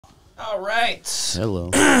All right. Hello.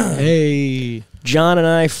 Hey. John and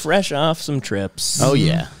I fresh off some trips. Oh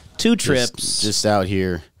yeah. 2 trips. Just out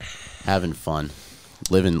here having fun.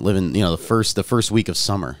 Living, you know, the first week of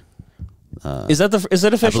summer. Is that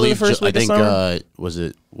officially the first week of summer? I think was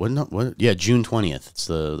it what? Yeah, June 20th. It's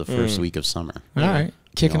the first week of summer. All right.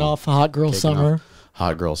 Kicking off hot girl summer.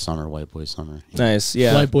 Hot girl summer, white boy summer. Nice,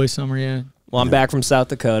 yeah. White boy summer, yeah. Well, I'm back from South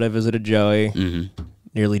Dakota. Visited Joey.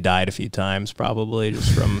 Nearly died a few times, probably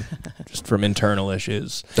just from internal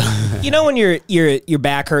issues. You know when your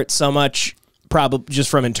back hurts so much, probably just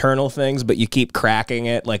from internal things, but you keep cracking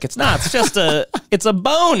it. Like it's not. It's just it's a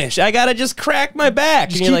bone-ish. I gotta just crack my back.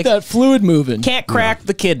 Just keep that fluid moving. Can't crack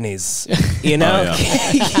the kidneys. You know,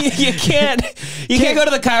 you can't go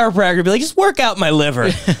to the chiropractor and be like, just work out my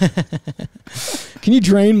liver. Can you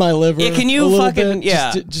drain my liver? Yeah, can you fucking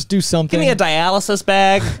just do something? Give me a dialysis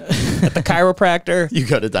bag at the chiropractor. You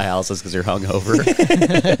go to dialysis because you're hungover.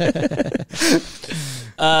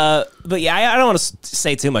 But yeah, I don't want to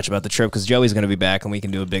say too much about the trip because Joey's going to be back and we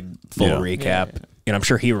can do a big full recap. Yeah. And I'm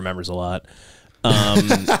sure he remembers a lot.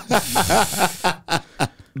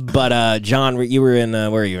 But John, you were in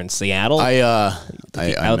where are you in Seattle?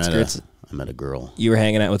 Outskirts. I met a girl. You were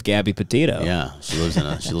hanging out with Gabby Petito. Yeah, she lives in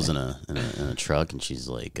a truck, and she's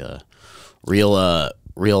like real like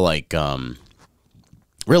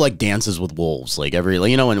dances with wolves. Like when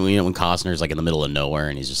Costner's like in the middle of nowhere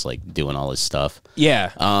and he's just like doing all his stuff.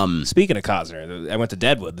 Yeah. Speaking of Costner, I went to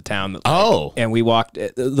Deadwood, the town. And we walked.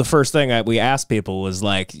 The first thing we asked people was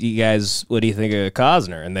like, "You guys, what do you think of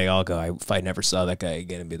Costner?" And they all go, "If I never saw that guy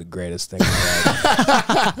again, it'd be the greatest thing in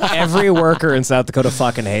the world." Every worker in South Dakota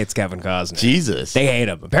fucking hates Kevin Costner. Jesus, they hate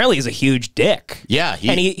him. Apparently, he's a huge dick. Yeah,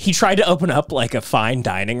 and he tried to open up like a fine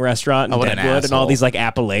dining restaurant in Deadwood, and all these like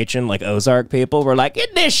Appalachian, like Ozark people were like,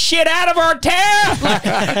 "Get this shit out of our town!"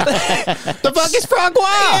 The fuck is frog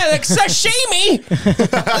wild? Yeah, like sashimi.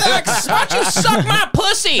 Like, why don't you suck my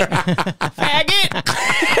pussy, faggot?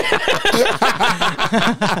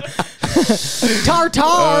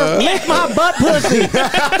 Tartar, lick my butt pussy,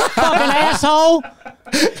 fucking asshole.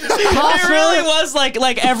 It really was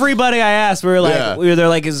like everybody I asked, we were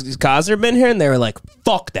like, "Is Costner been here?" And they were like,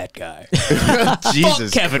 "Fuck that guy."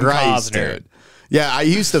 Jesus Fuck Kevin Christ, Costner. dude. Yeah, I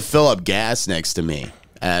used to fill up gas next to me.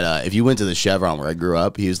 If you went to the Chevron where I grew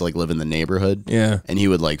up, he used to like live in the neighborhood. Yeah, and he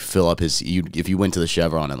would like fill up his. If you went to the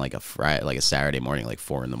Chevron on like a Saturday morning, like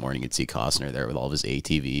 4 in the morning, you'd see Costner there with all of his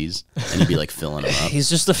ATVs, and he'd be like filling them up. He's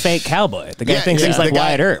just a fake cowboy. The guy thinks he's like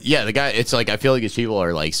Wyatt Earp. Yeah, the guy. It's like I feel like his people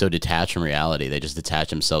are like so detached from reality. They just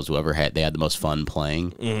detach themselves. They had the most fun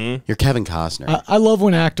playing. You're Kevin Costner. I love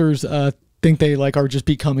when actors think they like are just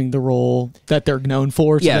becoming the role that they're known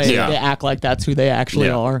for. So they act like that's who they actually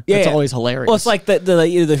are. It's always hilarious. Well, it's like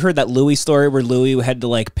you heard that Louis story where Louis had to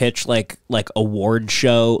like pitch like an award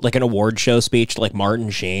show speech to like Martin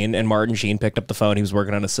Sheen, and Martin Sheen picked up the phone. He was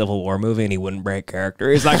working on a Civil War movie and he wouldn't break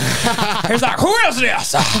character. He's like, who is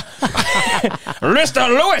this? Mr.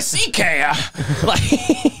 Louis C.K. Like,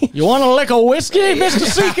 you want to lick a whiskey, Mr.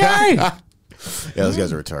 C.K.? Yeah, those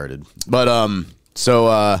guys are retarded. But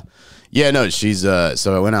yeah, no, she's so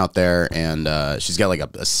I went out there and she's got like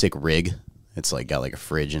a sick rig. It's like got like a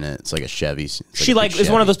fridge in it. It's like a Chevy. She like is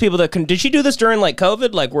one of those people that did she do this during like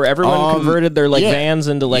COVID, like where everyone converted their like vans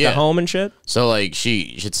into like a home and shit? So like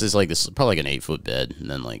it's like this probably like an 8-foot bed,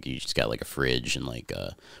 and then like you just got like a fridge and like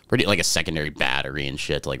pretty like a secondary battery and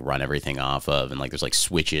shit to like run everything off of, and like there's like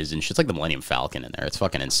switches and shit. It's like the Millennium Falcon in there. It's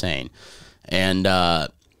fucking insane. And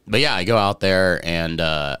but yeah, I go out there and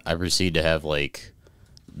I proceed to have like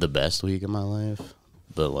the best week of my life,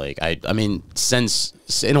 but like I mean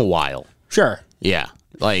since in a while. Sure. Yeah.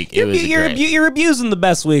 Like you're abusing the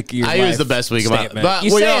best week of your life. I use the best week of my life.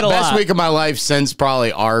 Best week of my life since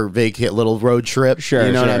probably our little road trip. Sure.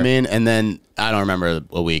 You know what I mean? And then I don't remember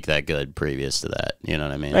a week that good previous to that. You know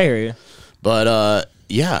what I mean? I hear you. But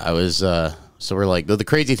yeah, I was so we're like the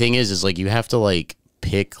crazy thing is like you have to like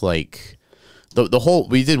pick like the whole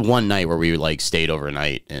we did one night where we like stayed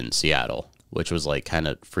overnight in Seattle, which was like kind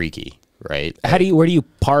of freaky, right? Where do you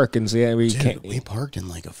park in Seattle? We parked in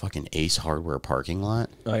like a fucking Ace Hardware parking lot.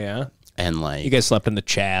 Oh yeah, and like you guys slept in the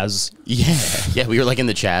Chaz. Yeah, we were like in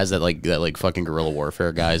the Chaz that fucking guerrilla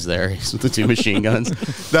warfare guys there with the 2 machine guns.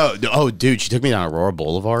 No, oh dude, she took me down Aurora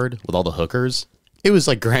Boulevard with all the hookers. It was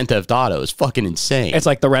like Grand Theft Auto. It was fucking insane. It's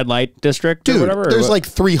like the red light district, dude. Or whatever. There's like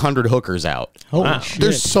 300 hookers out. Holy shit!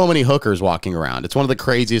 There's so many hookers walking around. It's one of the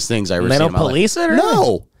craziest things I ever seen. They don't police it, or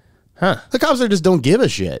no? Huh. The cops there just don't give a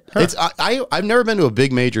shit. Huh. I've never been to a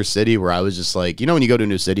big major city where I was just like, you know, when you go to a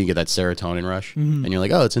new city, you get that serotonin rush, and you're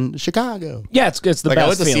like, oh, it's in Chicago. Yeah, it's the like best. I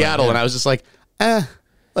went to Seattle and I was just like,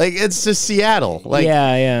 Like, it's just Seattle. Like,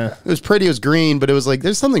 yeah. It was pretty, it was green, but it was like,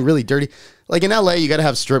 there's something really dirty. Like, in LA, you got to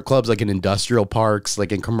have strip clubs, like, in industrial parks,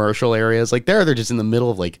 like, in commercial areas. Like, they're just in the middle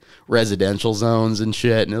of, like, residential zones and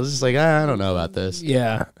shit. And it was just like, I don't know about this.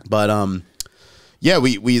 Yeah. But, yeah,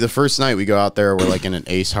 we the first night we go out there, we're, like, in an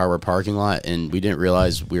Ace Hardware parking lot, and we didn't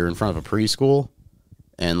realize we were in front of a preschool.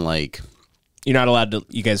 And, like... You're not allowed to...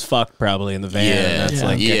 You guys fucked probably in the van. Yeah. That's,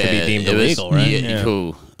 like, it could be deemed illegal, right?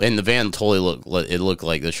 Yeah. And the van totally looked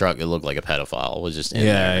like the truck. It looked like a pedophile. It was just in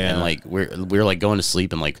there. Yeah. And like we were like going to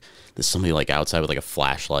sleep, and like there's somebody like outside with like a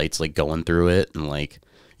flashlight's like going through it, and like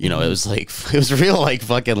it was like it was real like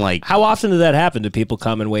fucking like. How often did that happen? Do people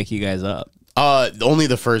come and wake you guys up? Only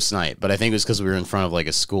the first night, but I think it was because we were in front of like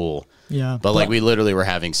a school. Yeah. But like we literally were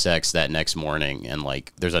having sex that next morning, and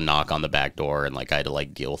like there's a knock on the back door, and like I had to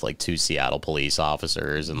like deal with like 2 Seattle police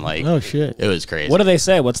officers, and like oh shit, it was crazy. What do they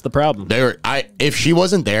say? What's the problem? If she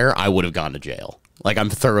wasn't there, I would have gone to jail. Like I'm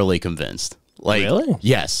thoroughly convinced. Like really?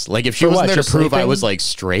 Yes. Like if she wasn't there to prove I was like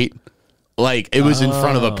straight, like it was in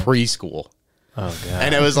front of a preschool. Oh god.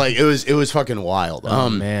 And it was like it was fucking wild. Oh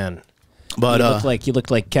man. But you looked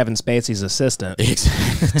like Kevin Spacey's assistant.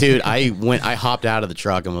 Dude, I hopped out of the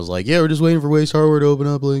truck and was like, yeah, we're just waiting for Ace Hardware to open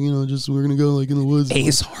up, like, we're gonna go like in the woods.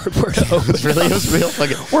 Ace Hardware to open. It was real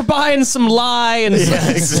fucking we're buying some lye and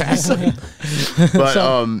exactly. But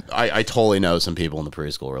I totally know some people in the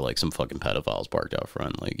preschool were like some fucking pedophiles parked out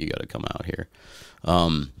front, like you gotta come out here.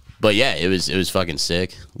 But yeah, it was fucking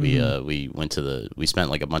sick. We spent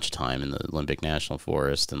like a bunch of time in the Olympic National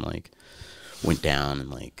Forest and like went down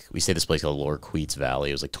and like we stayed at this place called Lower Queets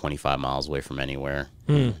Valley. It was like 25 miles away from anywhere.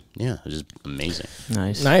 Yeah, it was just amazing.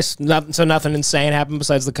 Nice. So nothing insane happened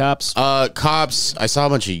besides the cops? Cops. I saw a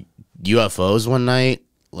bunch of UFOs one night.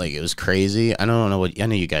 Like it was crazy. I know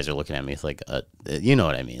you guys are looking at me with like you know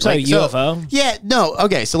what I mean. So like, UFO? Yeah, no.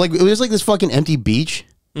 Okay, so like it was like this fucking empty beach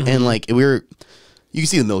and like you can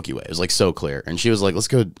see the Milky Way. It was like so clear. And she was like, let's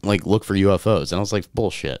go like look for UFOs. And I was like,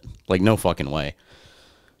 bullshit. Like no fucking way.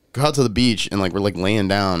 Go out to the beach and like we're like laying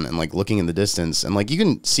down and like looking in the distance and like you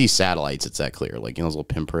can see satellites. It's that clear, like those little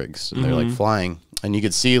pinpricks, and they're like flying, and you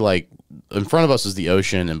could see like in front of us was the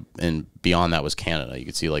ocean, and beyond that was Canada. You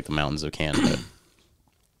could see like the mountains of Canada,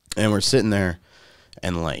 and we're sitting there,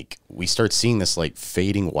 and like we start seeing this like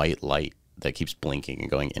fading white light that keeps blinking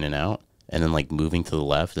and going in and out, and then like moving to the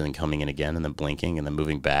left and then coming in again and then blinking and then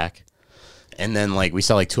moving back. And then, like, we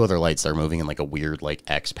saw, like, 2 other lights that are moving in, like, a weird, like,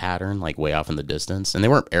 X pattern, like, way off in the distance. And they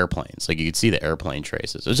weren't airplanes. Like, you could see the airplane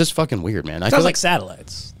traces. It was just fucking weird, man. I feel like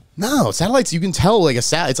satellites. No, satellites, you can tell, like,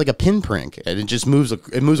 it's like a pinprick. And it just moves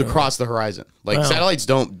across the horizon. Like, satellites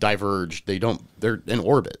don't diverge. They're in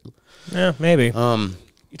orbit. Yeah, maybe.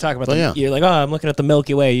 You talk about you're like, oh, I'm looking at the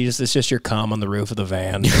Milky Way. It's just your cum on the roof of the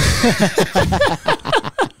van.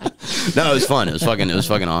 No, it was fun. It was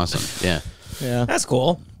fucking awesome. Yeah. Yeah. That's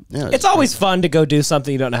cool. Yeah, it's always fun to go do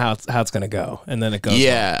something you don't know how it's going to go, and then it goes.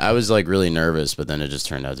 Yeah, well. I was like really nervous, but then it just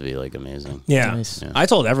turned out to be like amazing. Yeah. Nice. I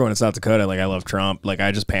told everyone in South Dakota like I love Trump. Like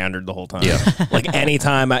I just pandered the whole time. Yeah. Like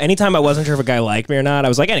anytime I wasn't sure if a guy liked me or not, I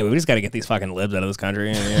was like, anyway, we just got to get these fucking libs out of this country.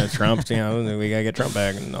 And yeah, Trump, we got to get Trump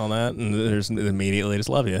back and all that, and they just immediately just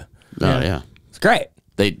love you. Oh yeah. It's great.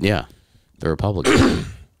 The Republicans.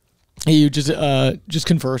 You just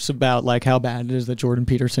converse about like how bad it is that Jordan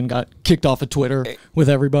Peterson got kicked off of Twitter with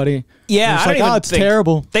everybody. Yeah, it's like, it's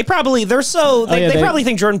terrible. They probably they probably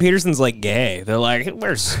think Jordan Peterson's like gay. They're like, he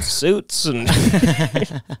wears suits and.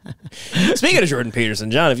 Speaking of Jordan Peterson,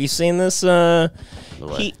 John, have you seen this?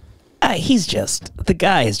 He's just the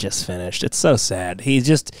guy is just finished. It's so sad. He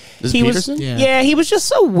Peterson? He was just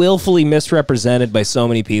so willfully misrepresented by so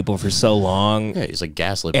many people for so long. Yeah, he's like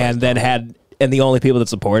gaslit, and the only people that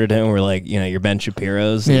supported him were like, your Ben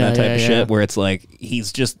Shapiro's and that type of shit, where it's like,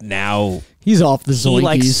 he's just now... He's off the zoinkies. He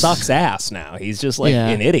like sucks ass now. He's just like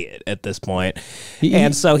an idiot at this point.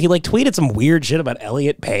 And so he like tweeted some weird shit about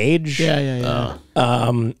Elliot Page. Yeah.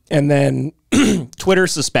 And then Twitter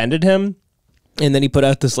suspended him. And then he put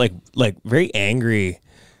out this like very angry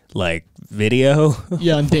like video.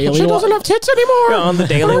 Yeah, on Daily Wire. She doesn't have tits anymore. On the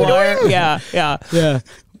Daily Wire. Yeah.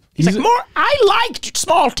 He's like, I like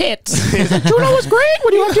small tits. Juno was great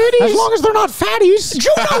when you have titties. As long as they're not fatties.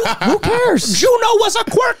 Juno, who cares? Juno was a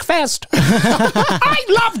quirk fest. I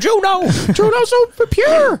love Juno. Juno's so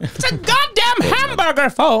pure. It's a goddamn hamburger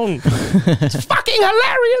phone. It's fucking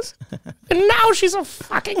hilarious. And now she's a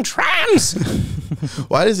fucking trans.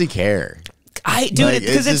 Why does he care?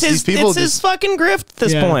 Because it's his fucking grift at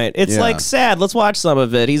this point. It's like sad. Let's watch some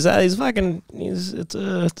of it. It's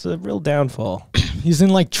a real downfall. He's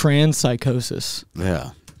in like trans psychosis.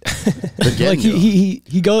 Yeah. Like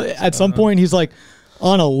he go at some point he's like,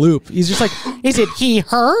 on a loop. He's just like, is it he,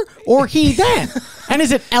 her, or he, them? And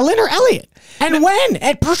is it Ellen or Elliot? And when?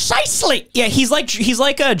 And precisely. Yeah, he's like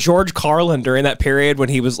George Carlin during that period when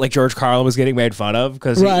he was like George Carlin was getting made fun of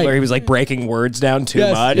because where he was like breaking words down too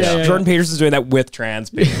much. Yeah, Jordan Peterson's doing that with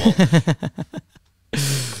trans people.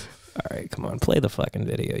 All right, come on, play the fucking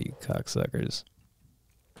video, you cocksuckers.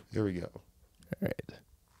 Here we go. All right.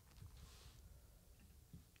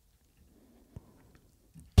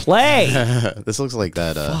 Play. This looks like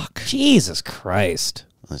that. Fuck. Jesus Christ.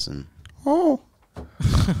 Listen. Oh.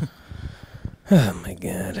 Oh my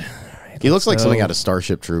God. Right, he looks like something out of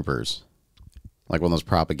Starship Troopers. Like one of those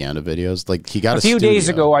propaganda videos. Like he got a few days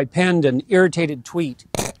ago, I penned an irritated tweet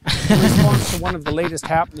in response to one of the latest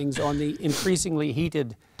happenings on the increasingly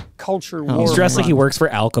heated culture war. He's dressed like he works for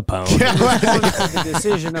Al Capone. The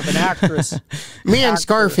decision of an actress. Me and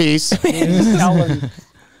Scarface. Ellen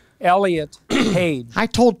Elliot Page. I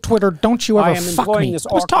told Twitter, don't you ever fuck me.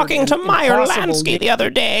 I was talking to Meyer Lansky the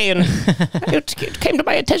other day, and it came to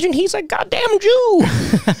my attention he's a goddamn Jew.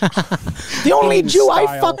 The only Jew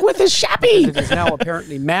I fuck with is Shappy. It is now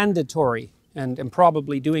apparently mandatory, and am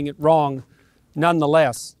probably doing it wrong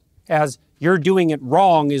nonetheless, as you're doing it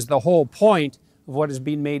wrong is the whole point of what is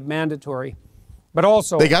being made mandatory. But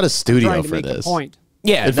also, they got a studio for this. Point.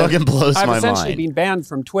 Yeah, it fucking blows my mind. I've essentially been banned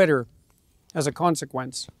from Twitter as a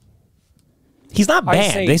consequence. He's not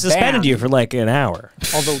banned. They suspended you for like an hour.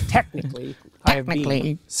 Although technically, I have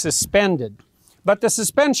been suspended. But the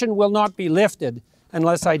suspension will not be lifted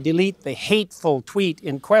unless I delete the hateful tweet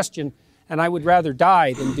in question, and I would rather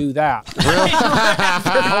die than do that. It will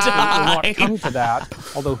not come to that,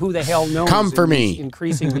 although who the hell knows come for me. These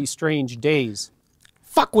increasingly strange days.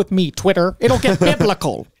 Fuck with me, Twitter. It'll get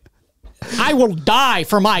biblical. I will die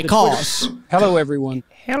for my cause. Hello, everyone.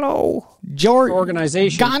 Hello. George,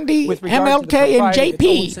 organization, Gandhi, with MLK, and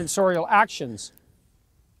JP. Sensorial actions.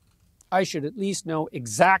 I should at least know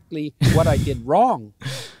exactly what I did wrong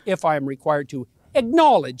if I am required to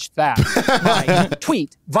acknowledge that my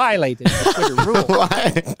tweet violated the Twitter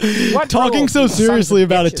rule. What talking so seriously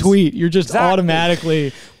about a tweet, you're just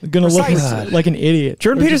automatically going to look like an idiot.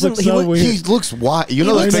 Jordan Peterson, he looks wild. You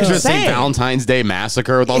know those pictures of St. Valentine's Day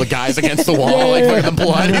Massacre with all the guys against the wall, like the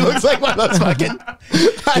blood? He looks like one of those fucking...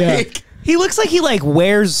 He looks like he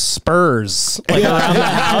wears spurs around the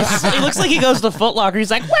house. He looks like he goes to Foot Locker.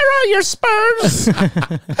 He's like, "Where are your spurs?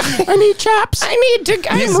 I need chaps. I need to."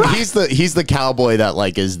 He's the cowboy that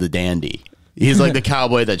is the dandy. He's like the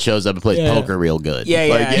cowboy that shows up and plays poker real good.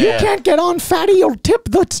 Yeah. You can't get on, fatty. You'll tip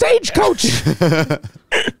the stagecoach.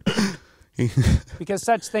 Because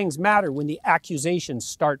such things matter when the accusations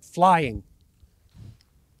start flying.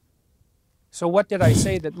 So what did I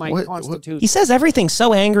say that might constitute... He says everything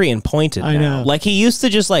so angry and pointed now. I know. Like, he used to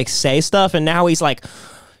just, say stuff, and now he's like,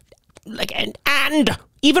 and...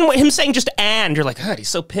 Even with him saying just and, you're like, God, he's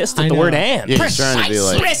so pissed at the word and. Yeah,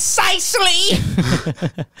 precisely. Precisely!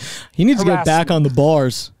 He needs to get back on the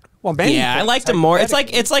bars. Well, I liked him more. It's like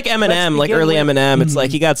Eminem, like early Eminem. It's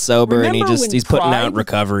like he got sober and he's putting out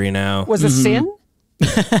recovery now. Was a sin?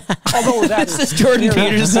 Although this is Jordan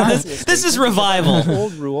Peterson. This is revival.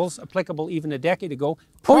 Old rules applicable even a decade ago.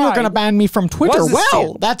 Oh, you're going to ban me from Twitter?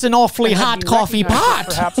 Well, that's an awfully hot coffee pot.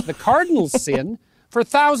 Perhaps the cardinal sin for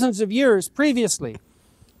thousands of years previously.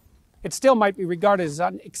 It still might be regarded as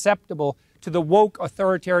unacceptable to the woke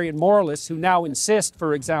authoritarian moralists who now insist,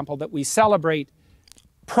 for example, that we celebrate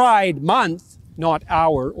Pride Month, not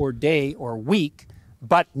hour or day or week,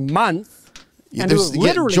 but month. And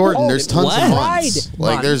Jordan, there's tons of months.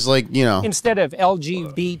 There's instead of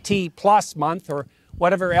LGBT plus month or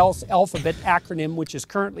whatever else alphabet acronym, which is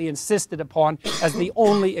currently insisted upon as the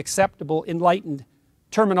only acceptable enlightened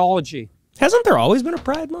terminology. Hasn't there always been a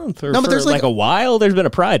Pride Month? Or no, but there's a while there's been a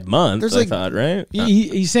Pride Month, I thought, right?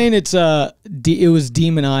 He's saying it was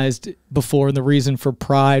demonized before, and the reason for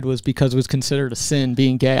Pride was because it was considered a sin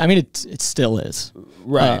being gay. I mean, it still is.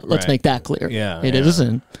 Right. Let's make that clear. Yeah. It is a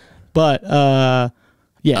sin. But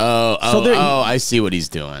yeah. I see what he's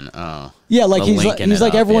doing. Oh. Yeah, he's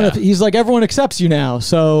like everyone accepts you now.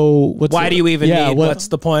 So why do you even need? What's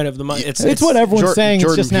the point of the month? It's what everyone's saying.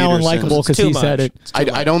 It's just now unlikable because he said it.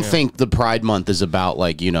 I don't think the Pride Month is about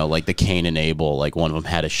the Cain and Abel. Like one of them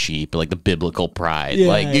had a sheep. Like the biblical pride.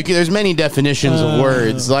 There's many definitions of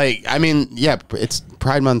words. It's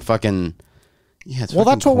Pride Month. Fucking. Yeah, well,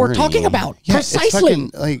 that's what we're talking about. Yeah, precisely.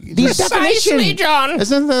 Fucking, like, these definitions, John.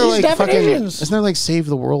 Isn't there like isn't there like Save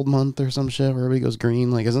the World Month or some shit where everybody goes green?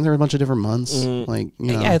 Like, isn't there a bunch of different months? Like,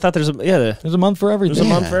 you know. Yeah, I thought there's a month for everything. There's a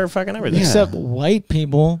month for fucking everything. Except white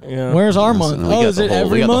people. Yeah. Where's our month? Oh, is it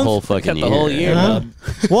every month? The whole fucking year. The whole year.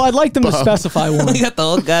 Well, I'd like them to specify one. We got the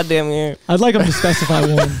whole goddamn year. I'd like them to specify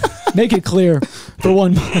one. Make it clear for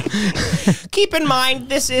 1 month. Keep in mind,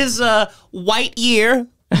 this is a white year.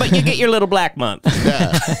 But you get your little black month.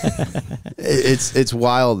 Yeah. It's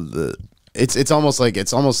wild. It's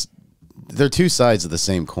almost they're two sides of the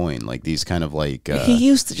same coin. Like these kind of like he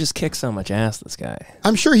used to just kick so much ass. This guy.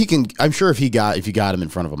 I'm sure he can. I'm sure if you got him in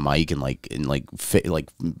front of a mic and sat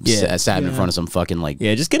him in front of some fucking like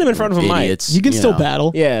just get him in front of a mic. You can still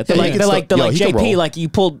battle. Yeah, they're like JP. Like you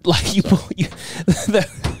pulled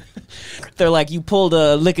They're like, you pulled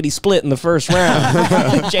a lickety split in the first round.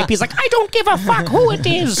 JP's like, I don't give a fuck who it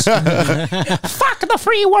is. Fuck the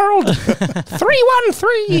free world.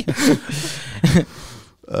 3-1-3.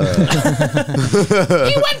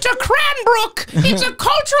 He went to Cranbrook. It's a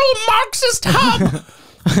cultural Marxist hub.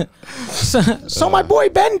 So my boy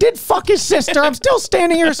Ben did fuck his sister. I'm still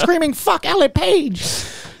standing here screaming, fuck Elliot Page.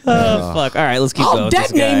 Oh, fuck. All right, let's keep going. I'll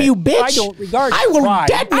dead name you, bitch. I don't regard I will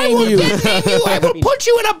dead name you. I will put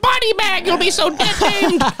you in a body bag. You'll be so dead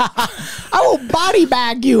named. I will body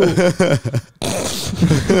bag you.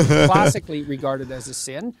 Classically regarded as a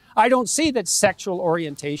sin. I don't see that sexual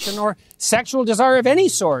orientation or sexual desire of any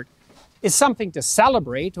sort is something to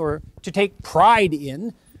celebrate or to take pride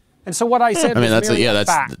in. And so what I said was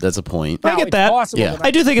that's a point. I get that. Yeah.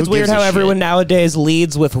 I do think it's weird how everyone nowadays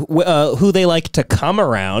leads with who they like to come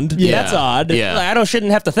around. Yeah. That's odd. Yeah. I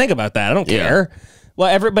shouldn't have to think about that. I don't care.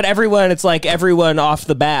 Well, but everyone, it's like everyone off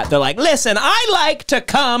the bat, they're like, listen, I like to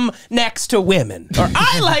come next to women, or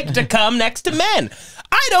I like to come next to men.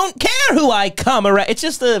 I don't care who I come around. It's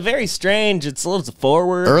just a very strange. It's a little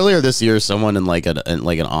forward. Earlier this year, someone in like an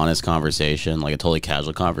honest conversation, like a totally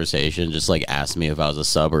casual conversation, just like asked me if I was a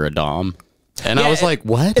sub or a dom. And I was like,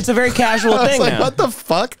 what? It's a very casual thing like, now. What the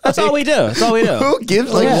fuck? That's all we do. That's all we do. Who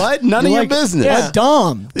gives, like, what? None of your business. Yeah.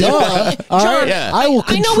 Dom. John, I will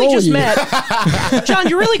control I know we just you. met. John,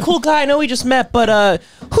 you're a really cool guy. I know we just met, but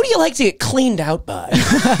who do you like to get cleaned out by?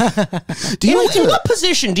 In what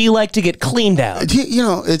position do you like to get cleaned out?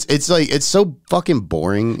 It's like, it's so fucking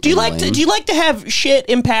boring. Do you like to have shit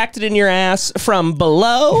impacted in your ass from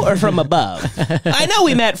below or from above? I know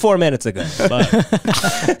we met 4 minutes ago, but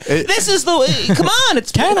this is the come on,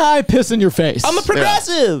 it's can I piss in your face? I'm a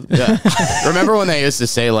progressive. Yeah. Remember when they used to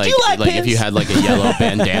say like if you had like a yellow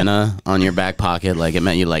bandana on your back pocket, like it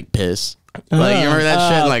meant you like piss. Like you remember that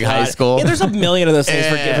shit in like high school? Yeah, there's a million of those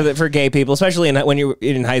things for gay people, especially when you were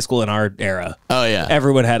in high school in our era. Oh yeah,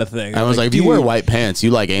 everyone had a thing. I was like, if you wear white pants, you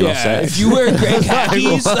like anal sex. If you wear gray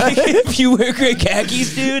khakis, if you wear gray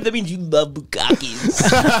khakis, dude, that means you love bukkakis.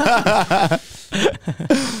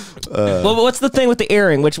 Well, what's the thing with the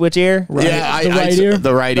earring? Which ear? Right. Yeah, the right ear.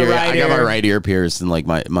 The right ear. I got my right ear pierced, and like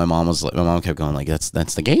my mom was like, my mom kept going like, that's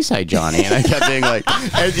the gay side, Johnny, and I kept being like,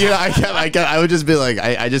 and, I would just be like,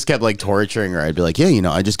 I just kept like torturing her. I'd be like, yeah,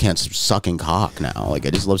 I just can't sucking cock now. Like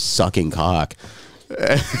I just love sucking cock.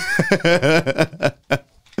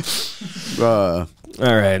 All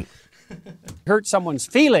right. Hurt someone's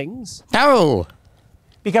feelings. No.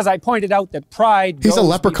 Because I pointed out that pride. He's a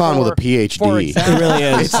leprechaun with a PhD. It really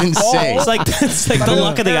is. It's insane. It's like the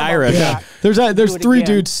luck of the Irish. Yeah. There's three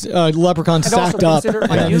dudes, leprechauns stacked up,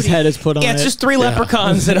 and his head is put on. Yeah, it's just three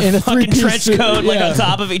leprechauns in a fucking trench coat, like on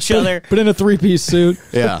top of each other, but in a three-piece suit.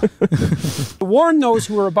 Yeah. To warn those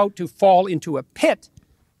who are about to fall into a pit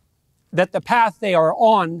that the path they are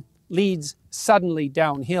on leads suddenly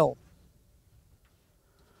downhill.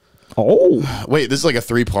 Oh wait, this is like a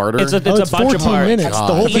three-parter. It's a bunch of parts. Minutes. The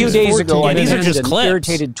whole a few days ago, I these are just an clips.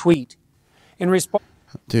 irritated tweet in response.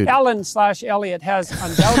 Dude. Ellen/Elliot has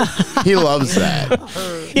undoubtedly. He loves that.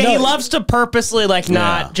 He loves to purposely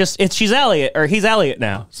not just. She's Elliot or he's Elliot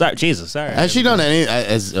now. Sorry, Jesus. Sorry. Has she done any?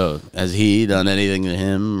 Has he done anything to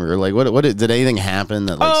him or like what did anything happen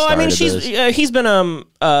that like? I mean, he's been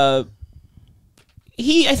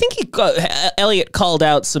I think Elliot called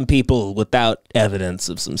out some people without evidence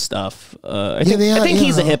of some stuff. I think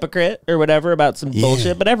he's a hypocrite or whatever about some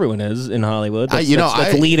bullshit, but everyone is in Hollywood. That's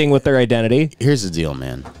leading with their identity. Here's the deal,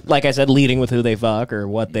 man. Like I said, leading with who they fuck or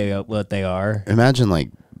what they are. Imagine like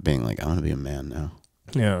being like, I want to be a man now.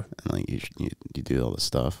 Yeah, and like you do all this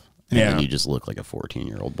stuff. And you just look like a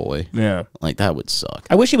 14-year-old boy. Yeah. Like, that would suck.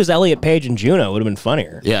 I wish he was Elliot Page and Juno. It would have been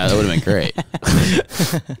funnier. Yeah, that would have been great.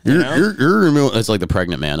 It's like the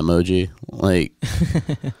pregnant man emoji. Like,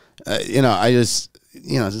 I just...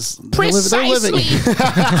 you know, just precisely.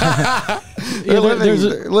 They're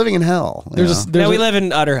living in hell. We live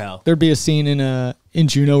in utter hell. There'd be a scene in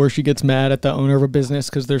Juno where she gets mad at the owner of a business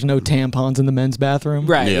because there's no tampons in the men's bathroom.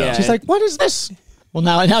 Right. Yeah. She's like, "What is this?" Well,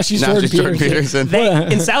 now she's Jordan Peterson.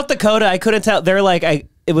 In South Dakota, I couldn't tell. They're like,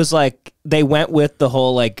 it was like they went with the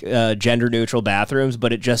whole like gender neutral bathrooms,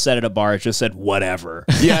 but it just said at a bar, it just said whatever.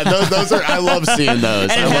 Yeah, those are. I love seeing those.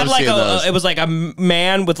 And it was like a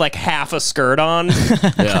man with like half a skirt on.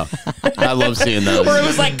 Yeah, I love seeing those. Or it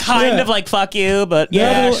was like kind of like fuck you, but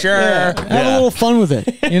sure. Have a little fun with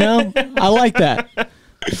it. You know, I like that.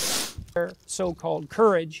 So-called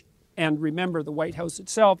courage. And remember, the White House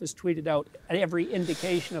itself has tweeted out every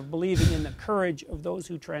indication of believing in the courage of those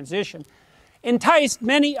who transition. Enticed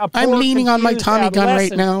many a poor, I'm leaning on my Tommy gun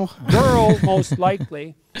right now. Girl, most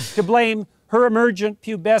likely, to blame her emergent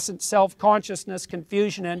pubescent self-consciousness,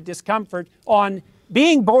 confusion, and discomfort on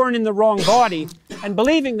being born in the wrong body and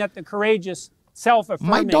believing that the courageous, self-affirming.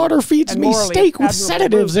 My daughter feeds me steak with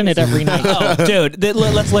sedatives in it every night. Oh, dude,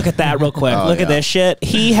 let's look at that real quick. Look at this shit.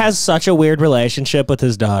 He has such a weird relationship with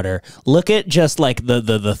his daughter. Look at just like the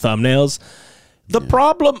thumbnails. The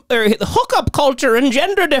problem, or the hookup culture and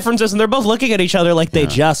gender differences, and they're both looking at each other like they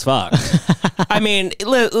just fucked. I mean,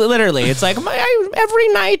 literally, it's like every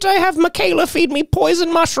night I have Michaela feed me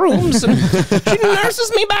poison mushrooms, and she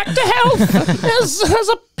nurses me back to health as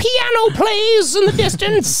a piano plays in the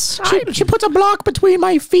distance. She puts a block between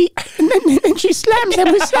my feet, and she slams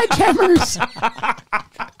them with sledgehammers.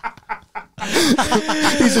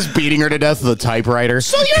 He's just beating her to death with a typewriter.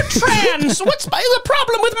 So you're trans. What's the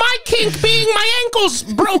problem with my kink being my ankle's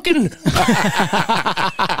broken?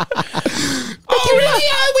 Oh, really?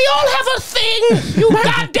 We all have a thing. You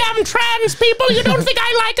goddamn trans people. You don't think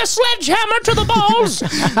I like a sledgehammer to the balls?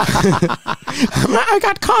 I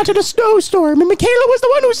got caught in a snowstorm, and Michaela was the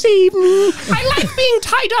one who saved me. I like being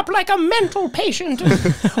tied up like a mental patient,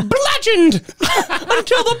 bludgeoned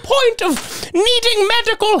until the point of needing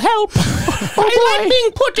medical help. I like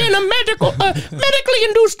being put in a medically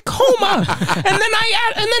induced coma, and then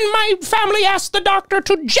my family asked the doctor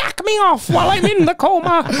to jack me off while I'm in the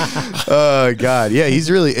coma. Oh God, yeah, it's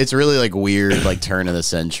really like weird, like turn of the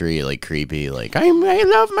century, like creepy, like I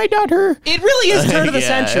love my daughter. It really is turn of the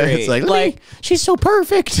century. It's like she's so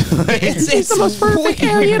perfect. She's the most perfect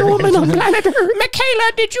Aryan woman on planet Earth.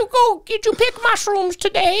 Michaela, did you pick mushrooms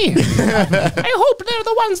today? I hope they're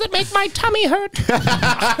the ones that make my tummy hurt.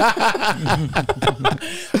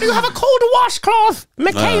 Do you have a cold washcloth,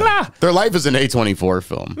 Michaela? Their life is an A24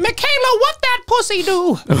 film. Michaela, what that pussy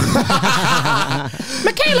do?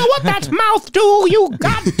 Michaela, what that mouth do? You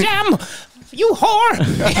goddamn, you whore!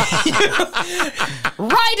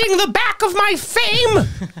 Riding the back of my fame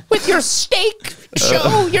with your steak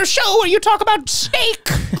show, your show where you talk about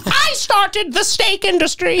steak. I started the steak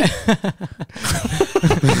industry. That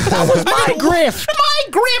was my grift. My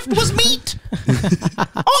grift was meat.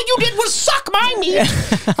 All you did was suck my meat.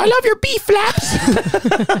 I love your beef flaps.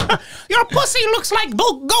 Your pussy looks like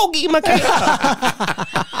bulgogi, Michaela.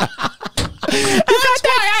 That's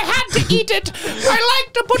why I had to eat it. I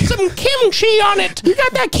like to put some kimchi on it. You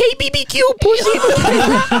got that KBBQ pussy,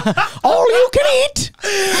 Michaela. All you can eat.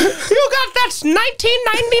 You got that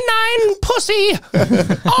 1999 pussy.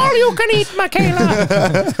 All you can eat,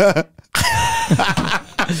 Michaela.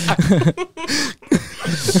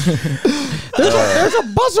 There's a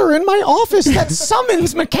buzzer in my office that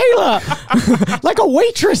summons Michaela, like a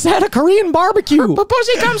waitress at a Korean barbecue. Her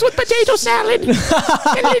pussy comes with potato salad and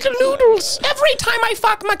little noodles. Every time I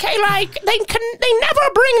fuck Michaela, they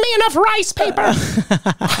never bring me enough rice paper.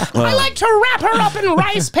 I like to wrap her up in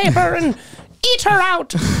rice paper and eat her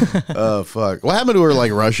out. Oh, fuck. What happened to her,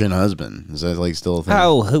 like, Russian husband? Is that, like, still a thing?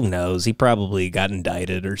 Oh, who knows? He probably got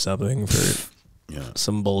indicted or something for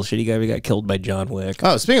some bullshit. He got killed by John Wick.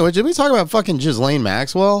 Oh, speaking of which, did we talk about fucking Ghislaine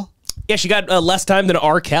Maxwell? Yeah, she got less time than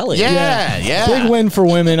R. Kelly. Yeah. Big win for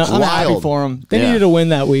women. I'm happy for them. They needed a win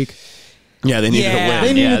that week. Yeah, they needed to win.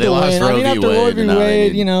 They needed to win. I mean, after Roe v.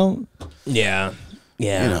 Wade, you know. Yeah. You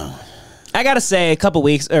know. I gotta say, a couple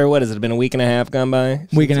weeks, or what has it been, a week and a half gone by?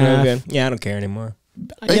 Week and a half. Good. Yeah, I don't care anymore.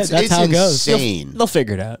 That's how it goes. Insane. They'll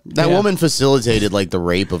figure it out. That woman facilitated like the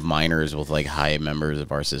rape of minors with like high members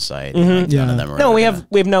of our society. Like, none of them are no, we have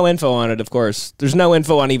no info on it. Of course, there's no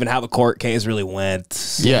info on even how the court case really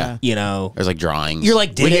went. Yeah, you know, there's like drawings. You're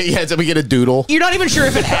like, we get a doodle. You're not even sure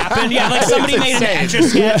if it happened. Yeah, like somebody made an etch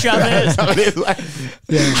sketch of it.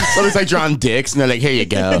 Somebody's like drawing dicks, and they're like, "Here you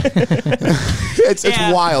go." It's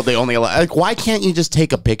wild. They only allow. Like, why can't you just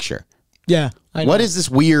take a picture? Yeah. What is this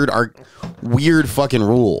weird fucking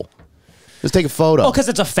rule? Let's take a photo. Oh, because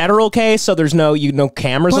it's a federal case, so there's no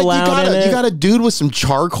cameras allowed in it. You got a dude with some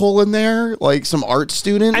charcoal in there, like some art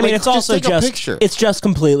student. I mean, it's also it's just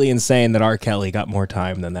completely insane that R. Kelly got more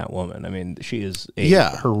time than that woman. I mean, she is a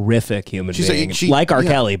horrific human being, like R.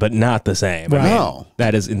 Kelly, but not the same. Right. I mean,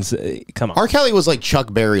 that is insane. Come on, R. Kelly was like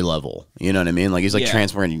Chuck Berry level. You know what I mean? Like he's like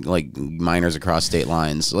transporting like minors across state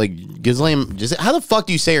lines. Like Ghislaine, how the fuck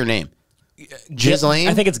do you say her name? Ghislaine?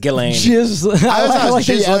 I think it's Ghislaine. I like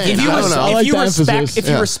Ghislaine. If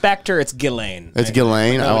you respect her, it's Ghislaine. It's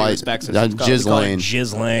Ghislaine. Oh, Ghislaine.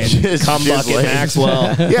 Ghislaine. Cum bucket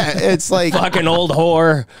Maxwell. Yeah, it's like fucking old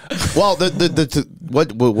whore. Well,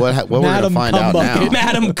 what we're gonna find out now?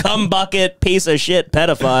 Madam Cum bucket, piece of shit,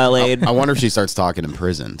 pedophile aid. I wonder if she starts talking in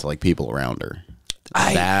prison to like people around her.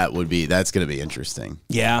 That's gonna be interesting.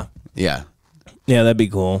 Yeah. Yeah. Yeah, that'd be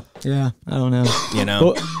cool. Yeah, I don't know. You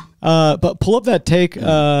know. But pull up that take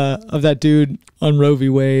of that dude on Roe v.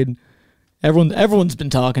 Wade. Everyone's been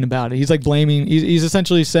talking about it. He's like blaming. He's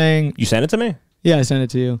essentially saying. You sent it to me? Yeah, I sent it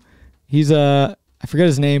to you. He's I forget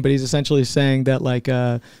his name, but he's essentially saying that like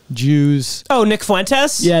Jews. Oh, Nick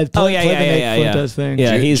Fuentes. Yeah. Fuentes thing.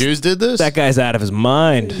 Yeah, Jews did this. That guy's out of his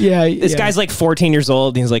mind. Yeah. This guy's like 14 years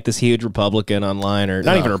old. And he's like this huge Republican online, or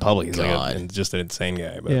not even a Republican. He's like just an insane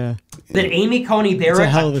guy. But. Yeah. That Amy Coney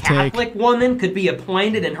Barrett, a Catholic woman, could be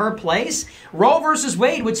appointed in her place. Roe versus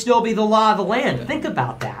Wade would still be the law of the land. Think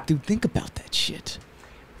about that. Dude, think about that shit.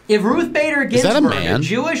 If Ruth Bader Ginsburg, a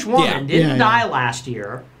Jewish woman, didn't die last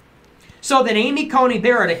year, so that Amy Coney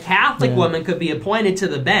Barrett, a Catholic woman, could be appointed to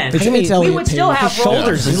the bench, we would still have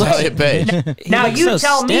shoulders. Now you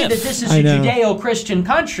tell me that this is a Judeo-Christian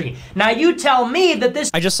country. Now you tell me that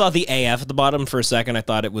this. I just saw the AF at the bottom for a second. I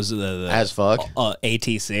thought it was the as fuck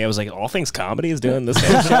ATC. I was like, All Things Comedy is doing this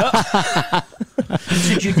kind of show.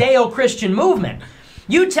 It's a Judeo-Christian movement.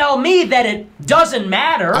 You tell me that it doesn't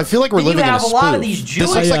matter. I feel like we're living in a spoof. You have a lot of these Jewish.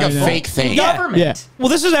 This looks like a fake thing. Government. Yeah. Well,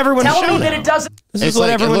 this is everyone's show. Tell me that it doesn't. This is what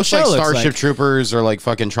everyone's show looks like. Starship Troopers or like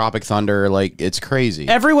fucking Tropic Thunder. Like it's crazy.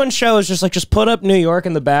 Everyone's show is just like put up New York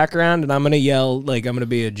in the background, and I'm gonna yell like I'm gonna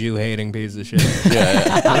be a Jew hating piece of shit.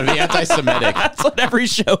 I'm gonna be anti-Semitic. That's what every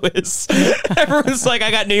show is. Everyone's like,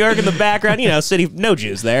 I got New York in the background. You know, city, no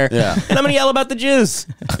Jews there. Yeah. And I'm gonna yell about the Jews.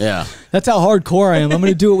 Yeah. That's how hardcore I am. I'm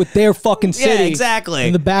gonna do it with their fucking city. Yeah, exactly.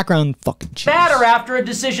 In the background, fucking Jews. Matter after a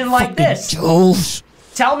decision like this. Jews.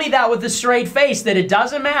 Tell me that with a straight face that it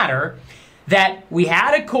doesn't matter that we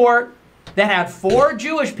had a court that had 4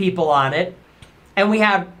 Jewish people on it, and we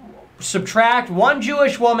had subtract 1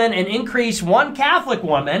 Jewish woman and increase 1 Catholic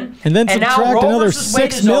woman, and then subtract now Roe another versus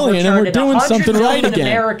Wade 6 million, and we're doing something right again.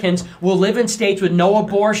 Americans will live in states with no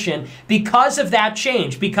abortion because of that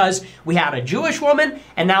change, because we had a Jewish woman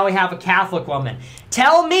and now we have a Catholic woman.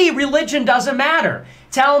 Tell me religion doesn't matter.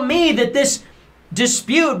 Tell me that this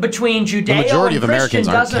dispute between Judeo and Christian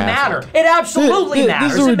doesn't matter. It absolutely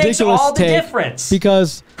matters. It makes all the difference.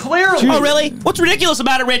 Because clearly. Oh, really? What's ridiculous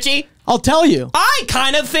about it, Richie? I'll tell you. I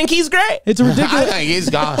kind of think he's great. It's a ridiculous. I think he's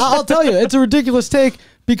gone. I'll tell you, it's a ridiculous take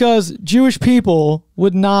because Jewish people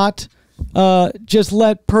would not just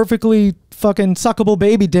let perfectly fucking suckable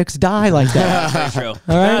baby dicks die like that. That's very true.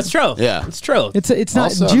 All right? That's true. Yeah, it's true. It's not.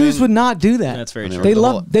 Also, Jews would not do that. That's very true. They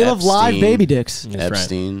love live baby dicks.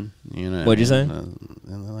 Epstein. You know. What'd you say?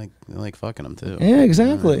 They like fucking them too. Yeah,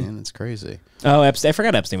 exactly. You know, it's crazy. Oh, Epstein! I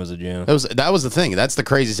forgot Epstein was a Jew. That was the thing. That's the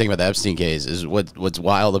craziest thing about the Epstein case. Is what's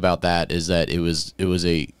wild about that is that it was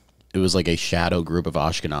like a shadow group of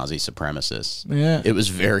Ashkenazi supremacists. Yeah, it was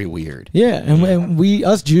very weird. Yeah, and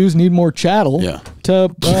us Jews need more chattel. Yeah,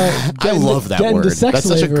 to I love that word. That's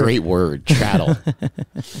such a great word, chattel.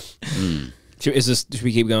 Should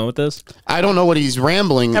we keep going with this? I don't know what he's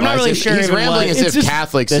rambling. I'm not really sure. He's rambling as if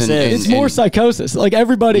Catholics. It's more psychosis. Like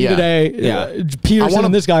everybody today, Peterson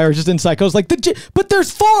and this guy are just in psychosis. Like, but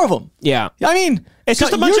there's 4 of them. Yeah, I mean, it's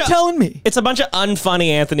just a bunch you're telling me it's a bunch of unfunny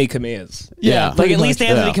Anthony Camillas. Yeah, like at least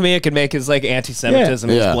Anthony Camilla can make his like anti-Semitism,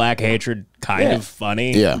 his black hatred kind of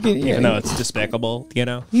funny. Yeah, even though it's despicable. You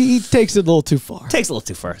know, he takes it a little too far. Takes a little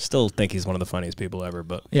too far. Still think he's one of the funniest people ever.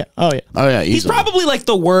 But oh yeah. He's probably like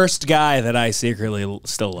the worst guy that I secretly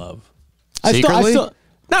still love. Secretly?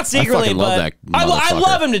 Not secretly, but I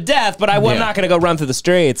love him to death. But I'm not going to go run through the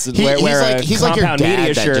streets and wear he's like your dad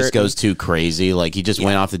media that shirt. Just goes too crazy. Like he just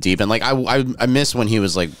went off the deep end. Like I miss when he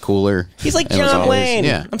was like cooler. He's like John Wayne.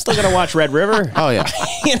 Yeah, I'm still going to watch Red River. Oh yeah,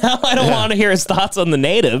 you know I don't want to hear his thoughts on the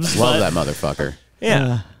natives. Love that motherfucker.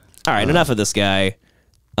 Yeah. All right, enough of this guy.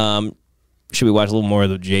 Should we watch a little more of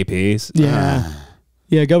the JPs? Yeah.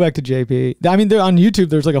 Yeah, go back to JP. I mean, on YouTube,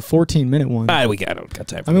 there's like a 14-minute one. I don't got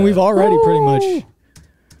time for that. I mean, we've already pretty much...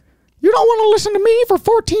 You don't want to listen to me for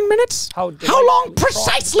 14 minutes? How long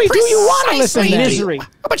precisely do you want to listen to misery? How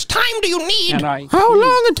much time do you need? How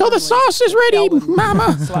long until the sauce is ready,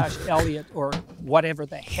 Mama? / Elliot or whatever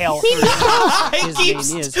the hell his name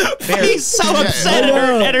is. He's so upset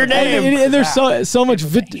at her name. And there's so much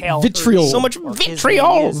vitriol. So much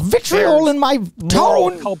vitriol. Vitriol in my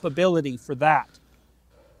tone. Culpability for that.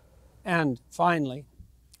 And finally,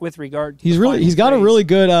 with regard to he's got a really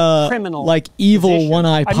good criminal like evil position,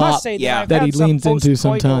 one-eye I pop must say that he leans into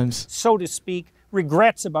sometimes. So to speak,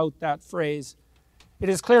 regrets about that phrase. It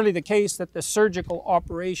is clearly the case that the surgical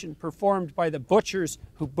operation performed by the butchers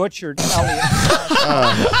who butchered Elliot.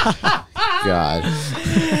 God.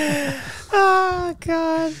 Oh,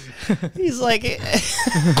 God. He's like,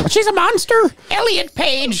 she's a monster. Elliot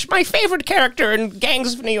Page, my favorite character in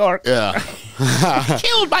Gangs of New York. Yeah.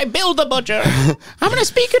 Killed by Bill the Butcher. I'm going to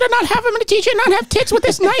speak it and not have him to teach you not have tits with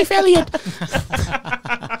this knife, Elliot.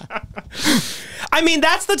 I mean,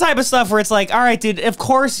 that's the type of stuff where it's like, all right, dude, of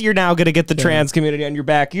course you're now going to get the trans community on your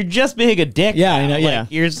back. You're just being a dick. Yeah, I know, yeah.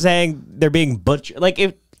 You're saying they're being butchered. Like,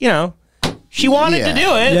 if, you know, she wanted to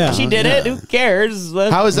do it. Yeah. She did it. Who cares?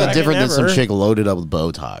 How is that different than some chick loaded up with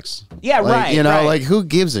Botox? Yeah, like, right. You know, right. like, who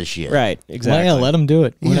gives a shit? Right, exactly. Well, yeah, let him do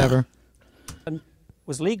it. Whatever.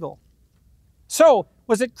 Was legal. So,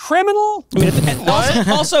 was it criminal? I mean,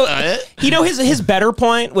 also, you know, his better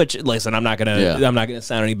point, which listen, I'm not gonna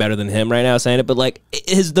sound any better than him right now saying it, but like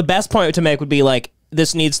the best point to make would be like,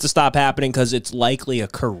 this needs to stop happening because it's likely a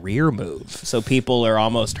career move. So people are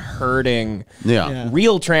almost hurting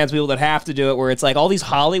real trans people that have to do it, where it's like all these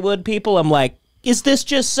Hollywood people, I'm like, is this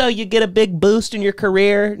just so you get a big boost in your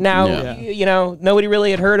career? Now, you know, nobody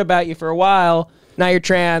really had heard about you for a while. Now you're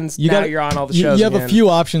trans. Now you're on all the shows. You have a few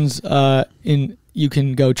options you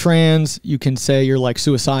can go trans. You can say you're like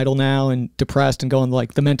suicidal now and depressed and go on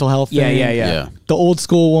like the mental health thing. Yeah. The old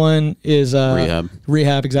school one is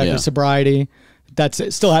rehab, exactly. Yeah. Sobriety. That's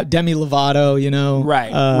it. Still Demi Lovato, you know,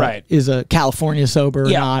 right, is a California sober,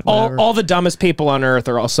 not all the dumbest people on earth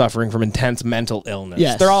are all suffering from intense mental illness.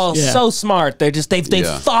 Yes. They're all so smart. They've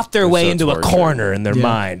thought their way into a corner in their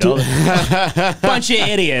mind. Bunch of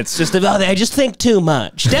idiots. They just think too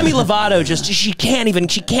much. Demi Lovato she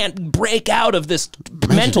can't break out of this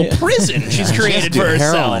mental prison she's created for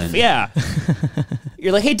herself. Heroin. Yeah.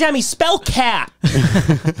 You're like, hey Demi, spell cat.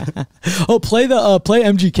 Play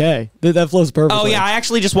MGK. That flows perfectly. Oh yeah, I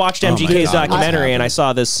actually just watched MGK's documentary and I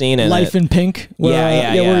saw this scene in Life in Pink. Where,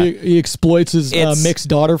 where he exploits his mixed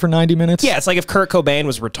daughter for 90 minutes. Yeah, it's like if Kurt Cobain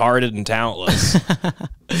was retarded and talentless.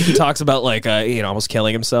 He talks about like almost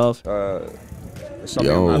killing himself.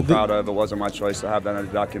 Something I'm not proud of. It wasn't my choice to have that in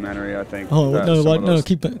a documentary. I think. Oh no,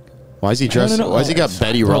 keep it. Why is he dressed? Why has he got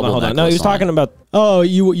Betty Rubble? Hold on. No, he was talking about. Oh,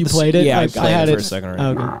 you played it. Yeah, I had it it for a second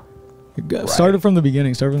already. Okay. Started from the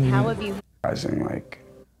beginning. How have you? Like.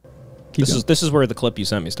 This is where the clip you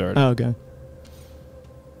sent me started. Oh, okay.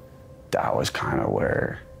 That was kind of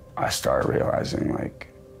where I started realizing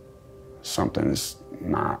like something's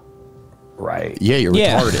not right. Yeah, you're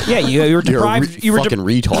retarded. Yeah, you were deprived. You were fucking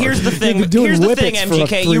retarded. Here's the thing.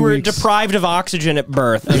 MGK. You were deprived of oxygen at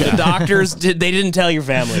birth. The doctors they didn't tell your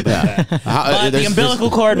family about that. But the umbilical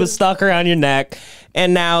cord was stuck around your neck,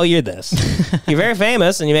 and now you're this. You're very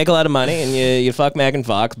famous, and you make a lot of money, and you fuck Megan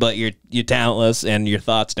Fox, but you're talentless, and your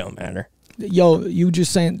thoughts don't matter. Yo, you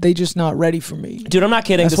just saying they just not ready for me, dude. I'm not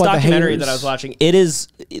kidding. This documentary that I was watching, it is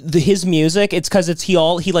his music. It's because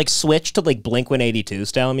he like switched to like Blink-182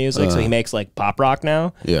 style music, so he makes like pop rock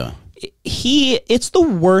now. Yeah. It's the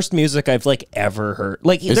worst music I've like ever heard.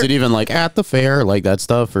 Like, is it even like at the fair, like that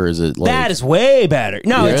stuff, or is it like that is way better?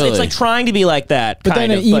 No, it's like trying to be like that. But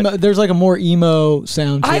then there's like a more emo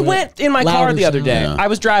sound. I went in my car the other day. Yeah. I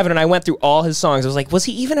was driving and I went through all his songs. I was like, was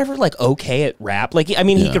he even ever like okay at rap? Like, I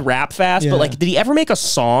mean, he could rap fast, but like, did he ever make a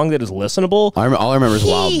song that is listenable? All I remember is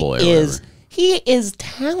Wild Boy. He is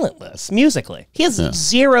talentless musically. He has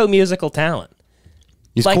zero musical talent.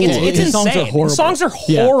 He's like cool. It's insane. Songs are horrible. Songs are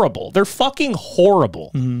horrible. Yeah. They're fucking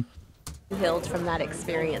horrible. Healed from that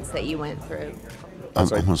experience that you went through.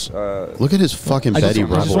 Look at his fucking Betty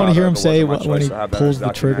Rubble. I just want to hear him say when he pulls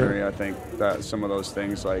the trigger. I think that some of those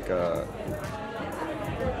things, like,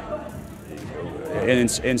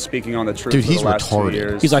 in speaking on the truth, dude, for he's the last retarded. 2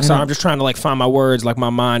 years. He's like, sorry, I'm just trying to like find my words. Like my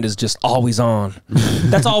mind is just always on.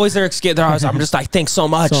 That's always their excuse. I think so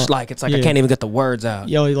much. So, like it's like I can't even get the words out.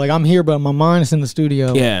 Yo, like I'm here, but my mind is in the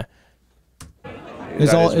studio. Yeah.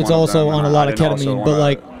 It's also on a lot of ketamine, but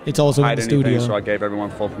like it's also in the studio. So I gave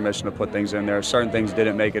everyone full permission to put things in there. Certain things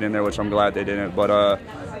didn't make it in there, which I'm glad they didn't. But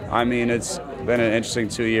I mean, it's been an interesting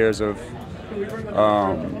 2 years of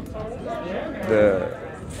the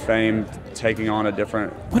famed taking on a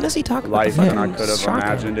different when does he talk about life than I could have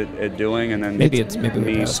imagined it doing, and then maybe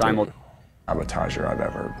me sabotager I've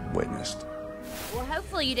ever witnessed. Well,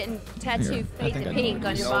 hopefully you didn't tattoo Faith in Pink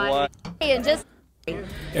on your body. And just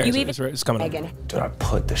it's coming. Did I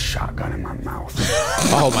put the shotgun in my mouth?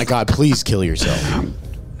 Oh my God! Please kill yourself. I'm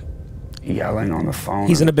yelling on the phone.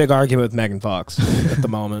 He's in a big argument with Megan Fox at the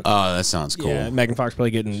moment. Oh, that sounds cool. Yeah, Megan Fox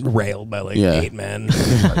probably getting railed by like 8 men.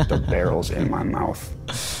 Like the barrel's in my mouth,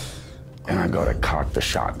 and I go to cock the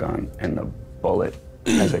shotgun, and the bullet,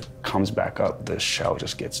 as it comes back up, the shell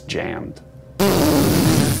just gets jammed.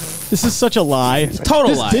 This is such a lie.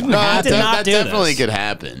 Total lie. Didn't happen. That definitely could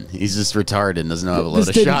happen. He's just retarded and doesn't know how to load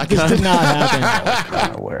a shotgun. This did not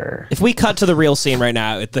happen. If we cut to the real scene right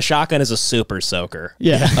now, the shotgun is a super soaker.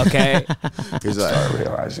 Yeah. Okay. I start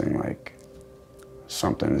realizing like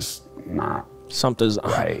something's not. Something's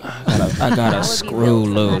right. I gotta screw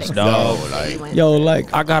loose, dog.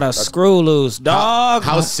 I gotta screw loose, dog.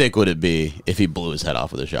 How sick would it be if he blew his head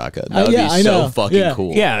off with a shotgun? That would be so fucking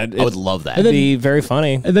cool. Yeah, I would love that. It'd be very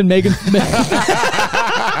funny. And then Megan.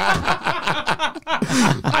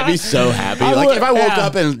 I'd be so happy. Like if I woke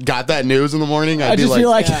up and got that news in the morning, I'd be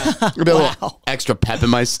like, I'd be a little extra pep in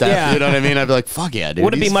my step. Yeah. You know what I mean? I'd be like, fuck yeah, dude.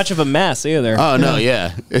 Wouldn't be much of a mess either. Oh no,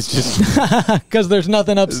 yeah. It's just because there's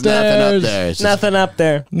nothing upstairs. Nothing up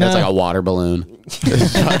there. No. It's like a water balloon.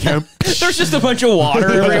 There's just a bunch of water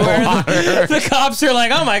everywhere. The cops are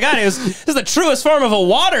like, oh my God, this is the truest form of a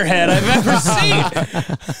waterhead I've ever seen.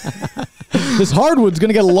 This hardwood's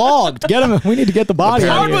gonna get logged. Get him. We need to get the body.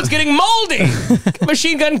 Hardwood's getting moldy.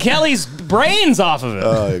 Machine Gun Kelly's brains off of it.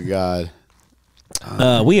 Oh God.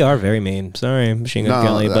 We are very mean. Sorry, Machine Gun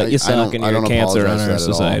Kelly, but you suck and you're a cancer on our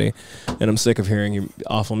society. And I'm sick of hearing your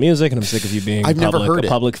awful music, and I'm sick of you being a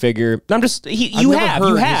public figure. I'm just, you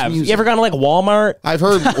have. You ever gone to like Walmart? I've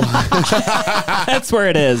heard. That's where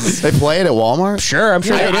it is. They play it at Walmart? Sure, I'm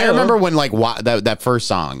sure they do. I remember when like that first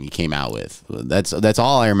song you came out with. That's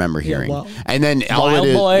all I remember hearing. Well, and then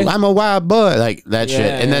Wild Boy. I'm a wild boy, like that shit.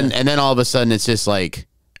 And then all of a sudden it's just like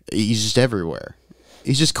he's just everywhere.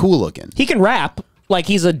 He's just cool looking. He can rap. Like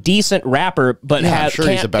he's a decent rapper, but I'm sure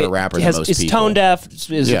he's a better rapper than most people. He's tone deaf.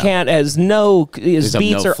 His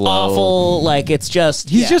beats are awful. Like it's just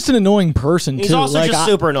he's just an annoying person too. He's also like, just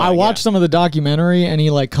super annoying. I watched some of the documentary, and he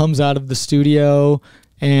like comes out of the studio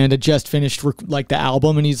and had just finished like the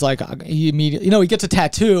album, and he's like he immediately he gets a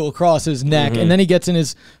tattoo across his neck, and then he gets in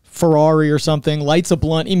his Ferrari or something, lights a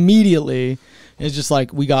blunt immediately. It's just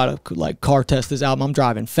like, we gotta like car test this album. I'm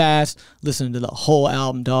driving fast, listening to the whole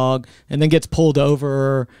album, dog, and then gets pulled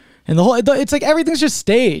over, and it's like everything's just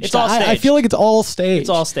staged. It's all staged. I feel like it's all staged. It's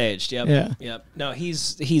all staged. Yep. Yeah. Yep. No,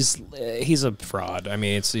 he's a fraud. I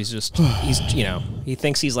mean, he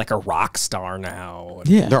thinks he's like a rock star now.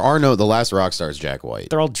 Yeah. The last rock star is Jack White.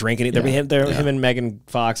 They're all drinking. Him and Megan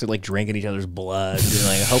Fox are like drinking each other's blood.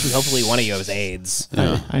 Like, hopefully one of you has AIDS.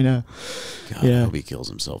 Yeah. I know. God, I hope he kills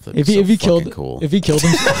himself. That'd if he killed himself, that'd be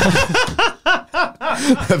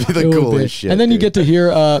the coolest shit. And then you get to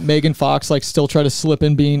hear Megan Fox like still try to slip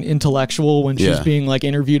in being intellectual when she's being like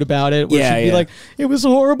interviewed about it. Where she'd be like, "It was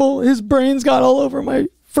horrible. His brains got all over my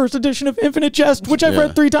first edition of Infinite Jest, which I've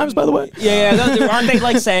read 3 times, by the way." Yeah. Aren't they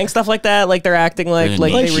like saying stuff like that? Like they're acting like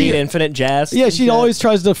they read Infinite Jest. Yeah, she always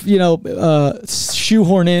tries to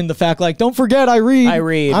shoehorn in the fact like, don't forget I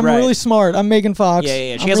read. I'm really smart. I'm Megan Fox.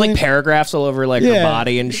 Yeah. She has like paragraphs all over like her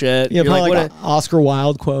body and shit. Yeah, probably like Oscar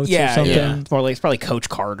Wilde quotes or something. Yeah. It's probably Coach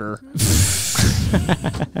Carter.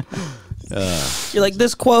 You're like,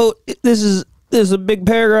 this quote, this is a big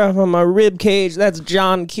paragraph on my rib cage. That's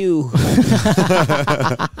John Q.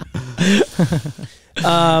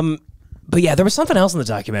 But yeah, there was something else in the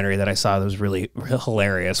documentary that I saw that was really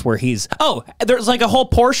hilarious where there's like a whole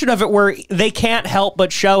portion of it where they can't help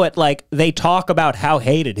but show it. Like they talk about how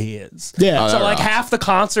hated he is. Yeah. So like half the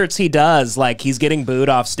concerts he does, like he's getting booed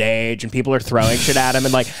off stage and people are throwing shit at him.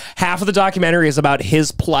 And like half of the documentary is about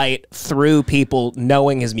his plight through people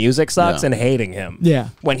knowing his music sucks and hating him. Yeah.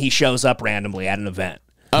 When he shows up randomly at an event.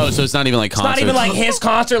 Oh, so it's not even like concerts. It's not even like his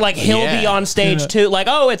concert. Like he'll be on stage too. Like,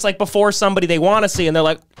 it's like before somebody they want to see, and they're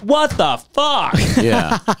like, "What the fuck?"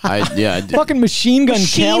 Yeah, Fucking Machine Gun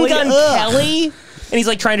Kelly, and he's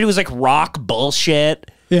like trying to do his like rock bullshit.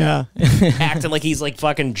 Yeah, acting like he's like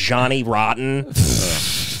fucking Johnny Rotten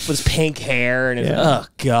with his pink hair and his, oh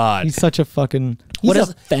god, he's such a fucking. What is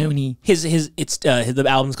a phony? The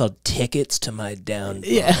album's called "Tickets to My Downfall."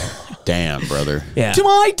 Yeah. Damn, brother. Yeah. To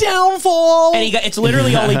my downfall. And it's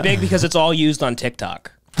literally only big because it's all used on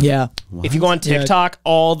TikTok. Yeah. If you go on TikTok,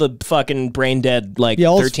 all the fucking brain dead, like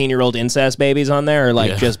 13-year-old incest babies on there are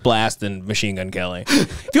like just blasting Machine Gun Kelly.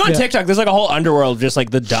 If you go on TikTok, there's like a whole underworld of just like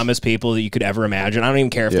the dumbest people that you could ever imagine. I don't even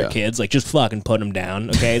care if they're kids. Like, just fucking put them down,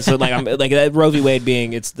 okay? So like, I'm like that Roe v. Wade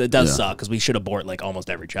being, it does suck because we should abort like almost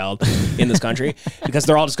every child in this country because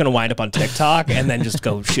they're all just gonna wind up on TikTok and then just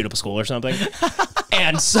go shoot up a school or something.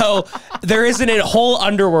 And so there isn't a whole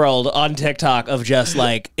underworld on TikTok of just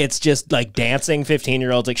like, it's just like dancing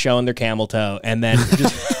 15-year-olds like showing their camel toe, and then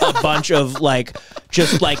just a bunch of like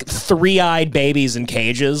just like 3-eyed babies in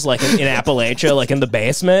cages like in Appalachia, like in the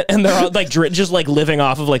basement, and they're all like just like living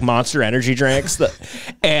off of like Monster Energy drinks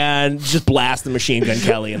and just blast the Machine Gun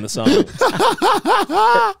Kelly in the song.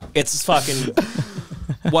 It's fucking,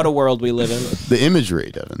 what a world we live in. The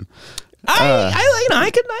imagery, Devin. I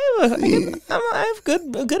have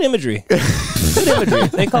good imagery. Good imagery.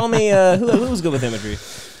 They call me who's good with imagery?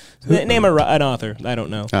 Name an author. I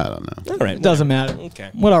don't know. I don't know. All right, it doesn't matter.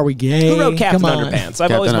 Okay. What are we, gay? Who wrote Captain Underpants?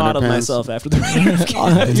 I've always modeled myself after the.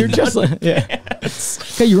 You're just like,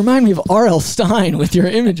 Okay, you remind me of R.L. Stine with your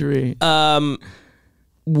imagery.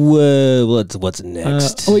 What's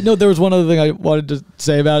next? Oh wait, no. There was one other thing I wanted to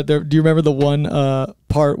say about it. Do you remember the one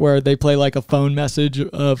part where they play like a phone message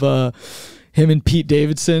of him and Pete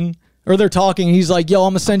Davidson? Or they're talking, and he's like, yo,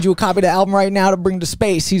 I'm going to send you a copy of the album right now to bring to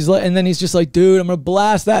space. He's like, and then he's just like, dude, I'm going to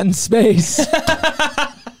blast that in space.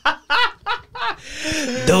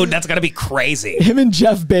 Dude, that's going to be crazy. Him and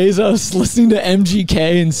Jeff Bezos listening to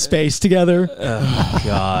MGK in space together. Oh,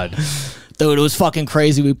 God. Dude, it was fucking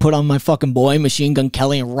crazy. We put on my fucking boy, Machine Gun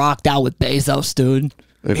Kelly, and rocked out with Bezos, dude.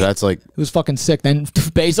 If that's like... It was fucking sick. Then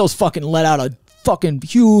Bezos fucking let out a fucking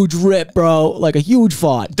huge rip, bro. Like a huge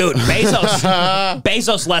fart. Dude,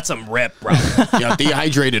 Bezos lets him rip, bro.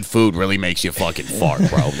 Dehydrated food really makes you fucking fart,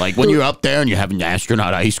 bro. Like when you're up there and you're having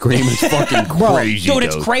astronaut ice cream, it's fucking crazy. Dude,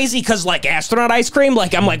 it's crazy because like astronaut ice cream,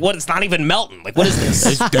 like I'm like, what? It's not even melting. Like, what is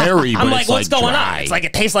this? It's dairy, but I'm like, it's what's like going dry. on? It's like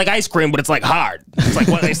it tastes like ice cream, but it's like hard. It's like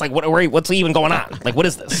what? It's like what's even going on? Like, what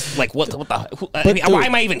is this? Like, what the? Why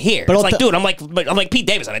am I even here? It's like, dude, I'm like Pete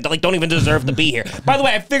Davidson. I don't even deserve to be here. By the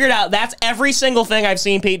way, I figured out that's every single thing I've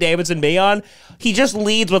seen Pete Davidson be on. He just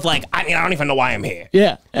leads with like, I mean, I don't even know why I'm here.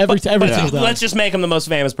 Yeah, every single time. Let's just make him the most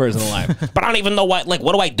famous person alive. But I don't even know what. Like,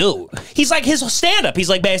 what do I do? He's like his stand-up. He's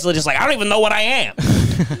like basically just like, I don't even know what I am.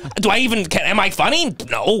 Do I even? Am I funny?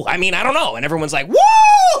 No. I mean, I don't know. And everyone's like, woo!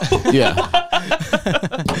 Yeah.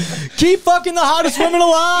 Keep fucking the hottest women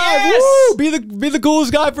alive. Yes! Woo! Be the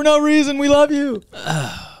coolest guy for no reason. We love you.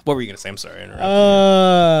 What were you gonna say? I'm sorry. All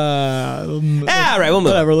right, we'll move.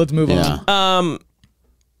 Whatever. Let's move on.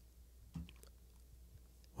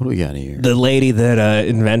 What do we got here? The lady that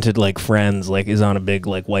invented like Friends like is on a big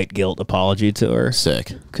like white guilt apology tour.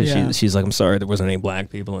 Sick. Because she's like, I'm sorry there wasn't any black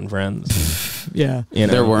people in Friends. Yeah. You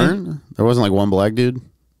know? There weren't? There wasn't like one black dude?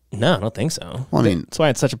 No, I don't think so. Well, I mean, that's why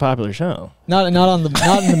it's such a popular show. Not in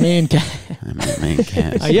the main cast. Main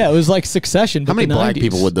cast. Yeah, it was like Succession. How many black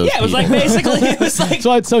people would those? Yeah, it was like basically it was like that's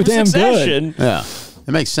why it's so damn Succession. good. Yeah.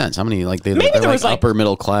 It makes sense. How many like they're there like was, like, upper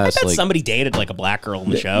middle class? I bet like somebody dated like a black girl in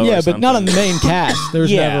the show. Yeah, or but not on the main cast. There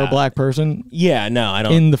was Yeah. never a black person Yeah, no, I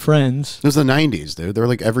don't. in the Friends. it was the 90s, dude. They were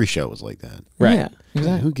like every show was like that. Right. Yeah,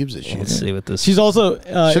 exactly. Who gives a shit? Let's see what this. She's also She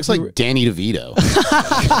looks like Danny DeVito.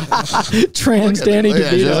 trans Danny Yeah, DeVito.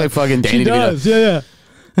 she looks like fucking Danny She does. Yeah.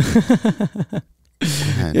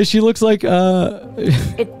 Yeah, she looks like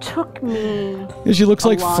It took me she looks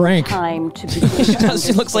like long Frank. time to begin to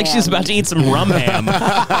She looks like she's about to eat some rum ham.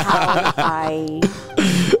 how I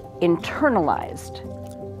internalized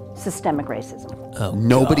systemic racism.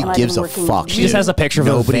 Nobody God. gives a I've been fuck. working- She just has a picture of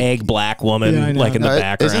a vague black woman Yeah, I know. like in the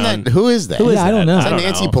background. Isn't that who is that? Who is that? I don't know. Is I that don't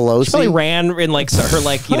Nancy know. Pelosi? She probably ran in like her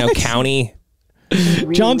like county.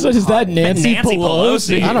 John said, "Is that Nancy Nancy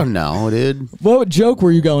Pelosi?" Pelosi. I don't know, dude. What joke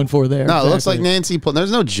were you going for there? No, it looks like exactly? Nancy Pelosi.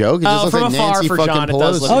 There's no joke. It just looks from like afar Nancy for fucking John, it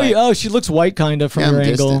does Pelosi. look Oh, like- yeah, she looks white kind of from Yeah, her I'm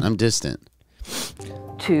angle. distant. I'm distant.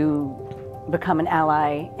 to become an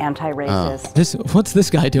ally, anti-racist. What's this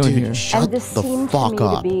guy doing here? Shut And this the seemed to fuck me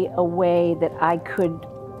up. to be a way that I could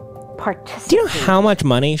participate. Do you know how much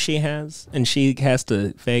money she has, and she has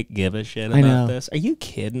to fake give a shit I know. about this? Are you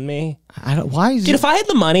kidding me? I don't. Why is Dude, if I had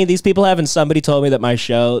the money these people have, and somebody told me that my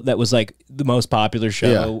show that was like the most popular show,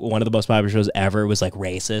 Yeah. one of the most popular shows ever, was like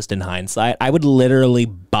racist in hindsight, I would literally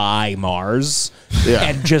buy Mars Yeah.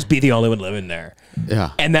 and just be the only one living there.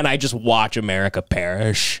 Yeah. And then I just watch America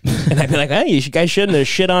perish, and I'd be like, "Hey, you guys shouldn't have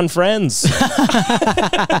shit on Friends."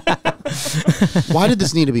 Why did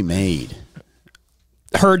this need to be made?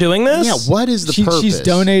 Her doing this? Yeah, what is the purpose? She's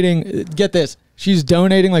donating. Get this. She's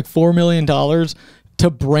donating like $4 million to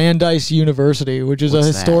Brandeis University, which is a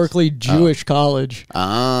historically Jewish college.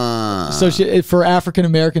 So for African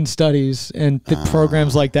American studies and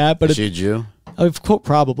programs like that. But is she a Jew? Of course,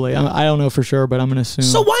 probably. I don't know for sure, but I'm gonna assume.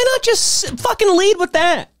 So why not just fucking lead with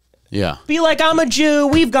that? Yeah. Be like, I'm a Jew.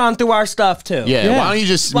 We've gone through our stuff too. Yeah. Why don't you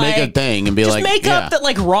just make a thing and be just like, make up that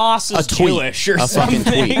like Ross is Jewish or something.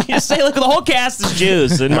 Fucking tweet. Just say like the whole cast is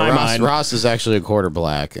Jews in my mind. Ross is actually a quarter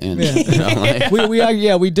black, and you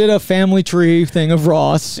know, we did a family tree thing of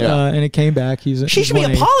Ross, and it came back. She should be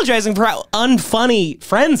apologizing for how unfunny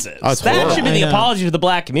Friends is. That should be the apology to the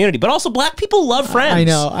black community. But also, black people love Friends. I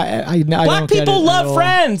know. I black people love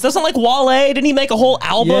Friends. Doesn't like Wale? Didn't he make a whole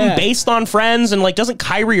album based on Friends? And like, doesn't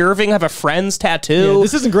Kyrie Irving have a Friends tattoo?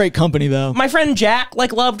 This isn't great company though. My friend Jack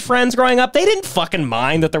like loved Friends growing up. They didn't fucking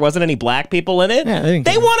mind that there wasn't any black people in it. Yeah,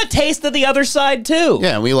 they want a taste of the other side too.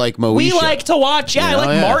 Yeah, we like Moesha. We like to watch. Yeah, I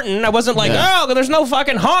like Martin. I wasn't like, oh, there's no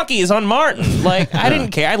fucking honkies on Martin. Like, I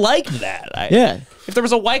didn't care. I liked that. If there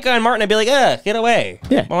was a white guy on Martin, I'd be like, get away.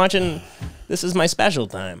 Yeah, I'm watching. This is my special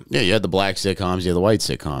time. Yeah, you had the black sitcoms, you had the white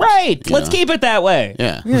sitcoms. Right. Let's keep it that way.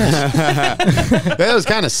 Yeah. That was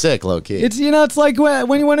kind of sick, low key. It's it's like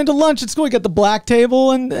when you went into lunch at school, you got the black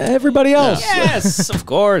table and everybody else. Yes, of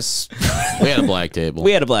course. We had a black table.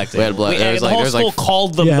 We had a black table. We had a black. The whole school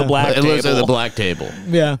called them the black table. It was the black table.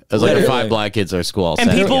 Yeah. It was like 5 black kids at our school.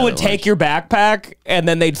 And people would take your backpack and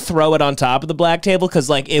then they'd throw it on top of the black table because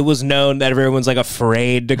like it was known that everyone's like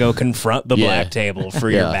afraid to go confront the black table for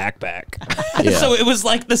your backpack. So it was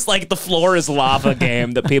like this, like the floor is lava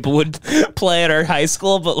game that people would play at our high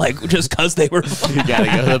school, but like just because they were, you gotta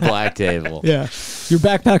go to the black table. Yeah, your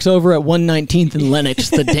backpack's over at 119th and Lenox,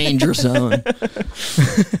 the danger zone.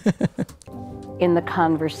 In the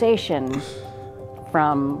conversation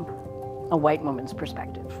from a white woman's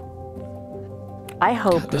perspective, I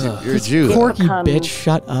hope you're a Jew. Corky bitch,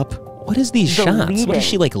 shut up. What is these shots? What does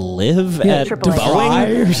she like live at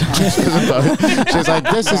Boeing? She's like,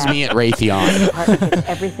 this is me at Raytheon. It's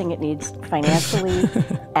everything it needs financially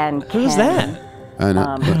and who's that? I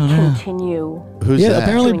know. Continue. Who's that?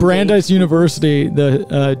 Apparently Brandeis University,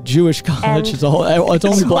 the Jewish college, it's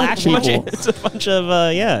only black people. It's a bunch of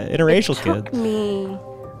interracial kids. It took me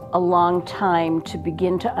a long time to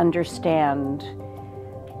begin to understand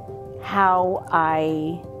how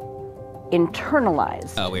I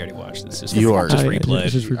internalize. Oh, we already watched this. Just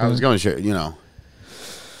replay. I was going to share, you know.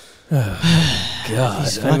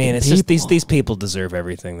 God, I mean, it's just these people deserve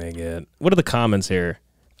everything they get. What are the comments here?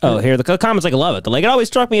 Oh, here the comments like I love it. Like, it always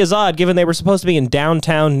struck me as odd, given they were supposed to be in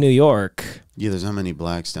downtown New York. Yeah, there's not many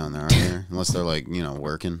blacks down there, are there? Unless they're like, you know,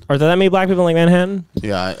 working. Are there that many black people in like Manhattan?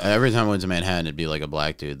 Yeah, every time I went to Manhattan, it'd be like a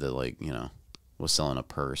black dude that like, you know, was selling a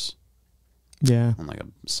purse. Yeah, on like a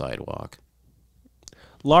sidewalk.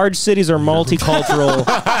 Large cities are multicultural.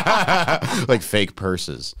 Like fake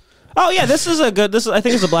purses. Oh yeah, this is a good. I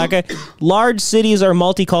think it's a black guy. Large cities are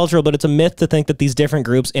multicultural, but it's a myth to think that these different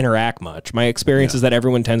groups interact much. My experience is that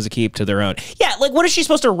everyone tends to keep to their own. Yeah, like what is she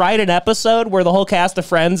supposed to write an episode where the whole cast of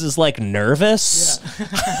Friends is like nervous?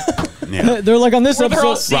 Yeah. They're like on this episode.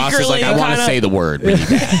 Ross is like, I want to say the word.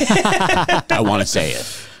 I want to say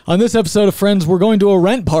it. On this episode of Friends, we're going to a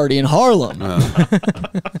rent party in Harlem.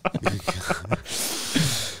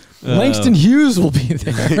 Langston Hughes will be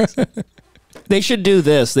there. They should do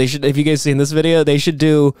this. They should, if you guys seen this video, they should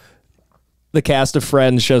do the cast of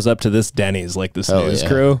Friends shows up to this Denny's, like this news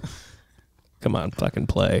crew. Come on, fucking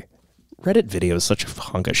play. Reddit video is such a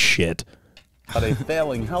hunk of shit. A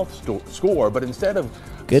failing health score, but instead of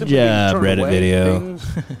good job, Reddit video. Things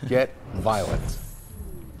get violent.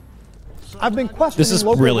 I've been questioning this is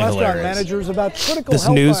local really restaurant hilarious. managers about critical this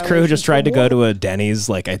health news crew just tried to go to to a Denny's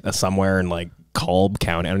like somewhere in like Kolb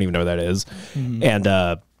County. I don't even know where that is.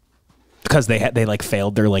 And because they like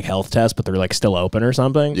failed their like health test, but they're like still open or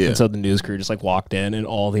something. Yeah. And so the news crew just like walked in, and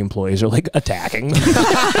all the employees are like attacking them. They're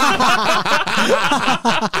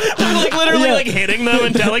like literally like hitting them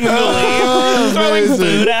and telling them to leave, throwing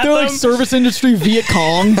food at them. They're like service industry Viet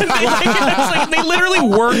Cong. It's like they literally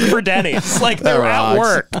work for Denny's. Like they're at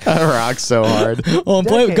work. That rocks so hard. Oh,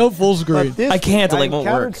 go full screen. I can't. It like won't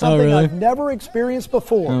work. Something really? I've never experienced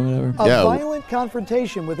before. A violent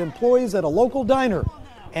confrontation with employees at a local diner.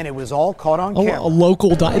 And it was all caught on camera. A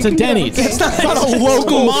local diner. It's a Denny's. It's not a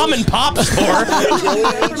local mom and pop store.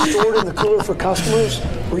 Stored in the cooler for customers.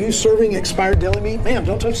 Were you serving expired deli meat? Ma'am,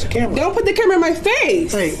 don't touch the camera. Don't put the camera in my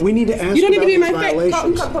face. Hey, we need to ask you don't about need to be in my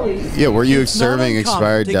violations. face. Yeah, were you serving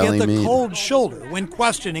expired deli meat? To get the cold shoulder when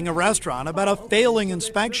questioning a restaurant about a failing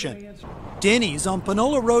inspection. Denny's on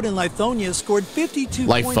Panola Road in Lithonia scored 52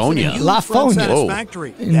 points Lithonia.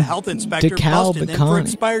 Satisfactory. The health inspector busted them for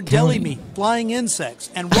expired deli meat, flying insects,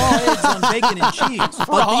 and raw eggs on bacon and cheese.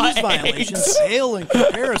 But these violations pale in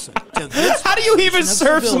comparison to this. How do you even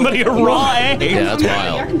serve somebody a raw egg? Yeah, that's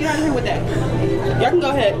wild. Y'all can get out of here with that. Y'all can go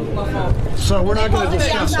ahead. So we're not going to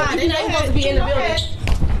discuss it. They're not supposed to be in the building.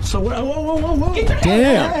 So whoa. Get your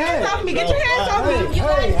hands off me. Get your hands off me. You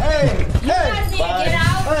guys need to get out.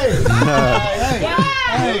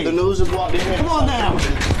 Hey. The news is walked in. Come on now.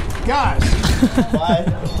 Guys.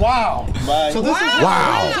 Wow. So this is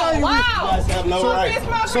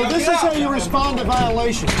So this is how you respond to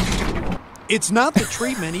violations. It's not the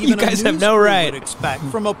treatment even you guys have no right would expect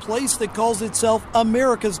from a place that calls itself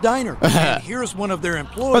America's Diner. And here's one of their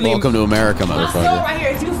employees. Welcome to America, motherfucker. Right here.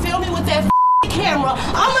 If you film me with that camera,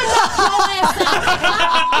 I'm gonna knock your ass out.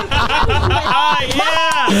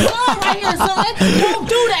 Yeah. Right here, son. Don't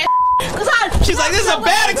do that. She's like, this is a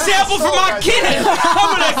bad example for my kid. I'm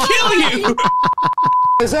gonna kill you.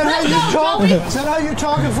 Is that how you talk? Is that how you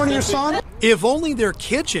talk in front of your son? If only their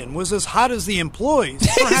kitchen was as hot as the employees.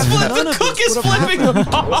 The cook is flipping them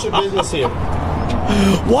off. What's your business here?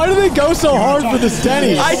 Why do they go so hard for this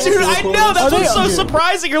Denny's? I know. That's what's so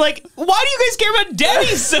surprising. You're like, why do you guys care about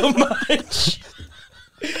Denny's so much?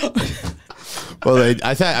 Well,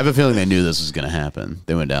 I have a feeling they knew this was going to happen.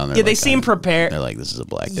 They went down there. Yeah, they seem prepared. They're like, this is a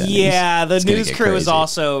black Denny's. Yeah, the news crew is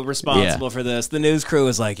also responsible for this. The news crew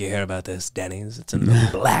is like, you hear about this Denny's? It's in the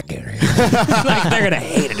black area. Like, they're going to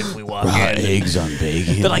hate it if we walk in. Eggs on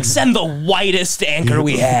bacon. They're like, send the whitest anchor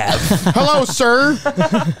we have. Hello, sir.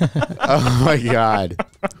 Oh, my God.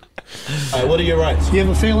 All right, what are your rights? You have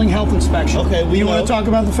a failing health inspection. Okay, you want to talk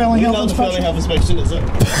about the failing health inspection? The failing health inspection is it?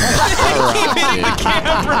 Keep hitting the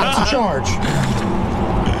camera. It's a charge.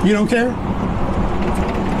 You don't care?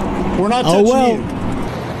 We're not touching you.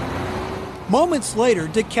 Moments later,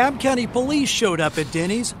 DeKalb County Police showed up at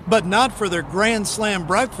Denny's, but not for their Grand Slam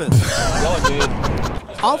breakfast.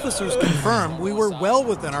 Officers confirmed we were well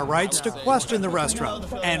within our rights to question the restaurant,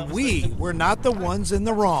 and we were not the ones in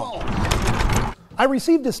the wrong. I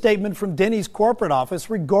received a statement from Denny's corporate office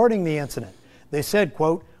regarding the incident. They said,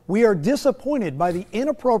 quote, "We are disappointed by the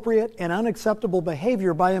inappropriate and unacceptable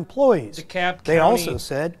behavior by employees." They also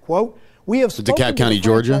said, quote, "We have spoken DeKalb County,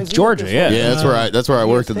 Georgia? Georgia, yeah. Yeah, that's where I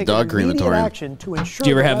worked at the dog crematorium. Do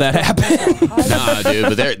you ever have that happen? Nah,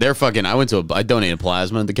 dude, but they're fucking, I donated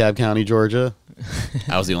plasma in DeKalb County, Georgia.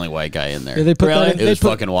 I was the only white guy in there. Yeah, they put that in, it was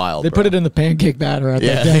fucking wild. They put it in the pancake batter at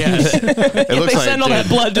that Denny's. It looks they like, send all that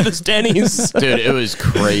blood to this Denny's. Dude, it was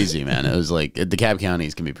crazy, man. It was like, DeKalb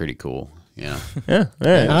counties can be pretty cool. Yeah. Yeah.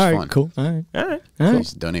 All right. Cool. All right. So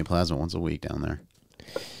donate plasma once a week down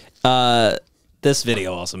there. This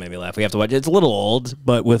video also made me laugh. We have to watch it. It's a little old,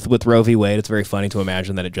 but with Roe v. Wade, it's very funny to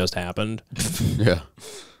imagine that it just happened. Yeah.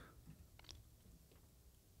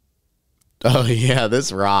 Oh, yeah,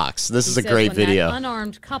 this rocks. This is a great video. When that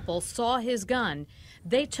unarmed couple saw his gun,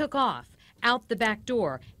 they took off out the back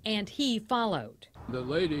door, and he followed. The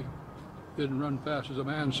lady didn't run fast as a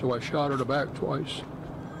man, so I shot her in the back twice.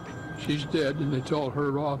 She's dead, and they told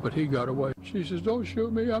her off, but he got away. She says, "Don't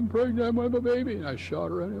shoot me, I'm pregnant with a baby," and I shot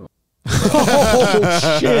her anyway.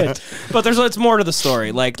 Oh, shit. But it's more to the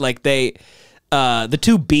story. Like they... the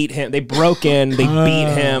two beat him. They broke in. They beat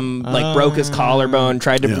him. Like broke his collarbone.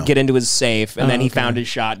 Tried to get into his safe, and then he found his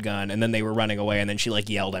shotgun. And then they were running away. And then she like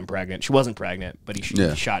yelled, "I'm pregnant." She wasn't pregnant, but he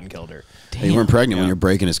shot and killed her. Damn. You weren't pregnant when you're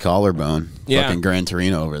breaking his collarbone. Yeah. Fucking Gran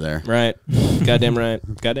Torino over there. Right. Goddamn right.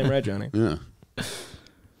 Goddamn right, Johnny. Yeah.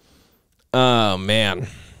 Oh man.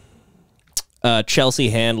 Chelsea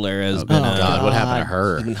Handler has been. God, what happened to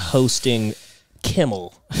her? Has been hosting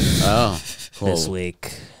Kimmel. Oh, cool. This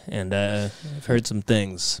week. And I've heard some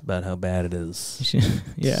things about how bad it is.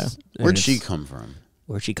 Yeah. Where'd she come from?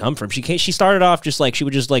 Where'd she come from? She started off just like, she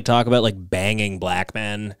would just like talk about like banging black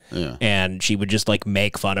men. Yeah. And she would just like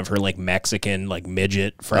make fun of her like Mexican like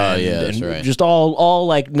midget friend. Oh, yeah, that's and right. Just all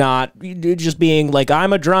like not, just being like,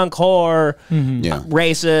 I'm a drunk whore,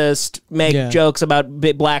 racist, make jokes about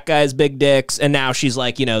black guys, big dicks. And now she's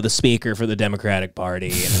like, the speaker for the Democratic Party.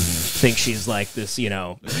 And thinks she's like this,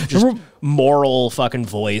 just moral fucking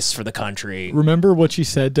voice for the country. Remember what she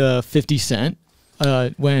said to 50 Cent?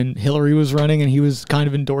 When Hillary was running and he was kind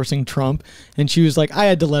of endorsing Trump, and she was like, I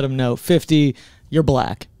had to let him know, 50, you're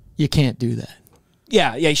black. You can't do that.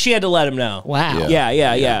 Yeah, she had to let him know. Wow. Yeah.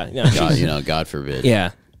 God, God forbid.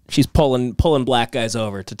 Yeah. She's pulling black guys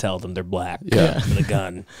over to tell them they're black with a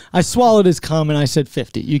gun. I swallowed his cum and I said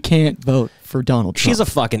 50. You can't vote for Donald Trump. She's a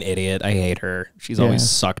fucking idiot. I hate her. She's always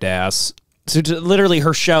sucked ass. to literally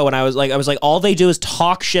her show, and I was like, all they do is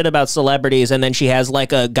talk shit about celebrities, and then she has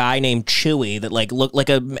like a guy named Chewy that like look like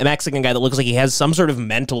a Mexican guy that looks like he has some sort of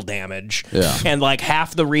mental damage. Yeah. And like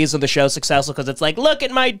half the reason the show's successful because it's like, look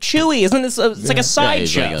at my Chewy, isn't this? It's like a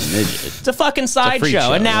sideshow. Like it's a fucking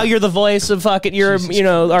sideshow, and now yeah. you're the voice of fucking. You're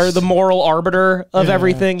are the moral arbiter of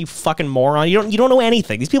everything. You fucking moron. You don't know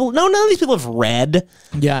anything. These people, none of these people have read.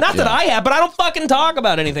 Yeah. Not that I have, but I don't fucking talk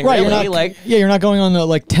about anything. Right. Really. You're not going on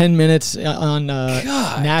like 10 minutes on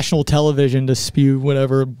national television to spew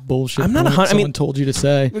whatever bullshit I'm not someone told you to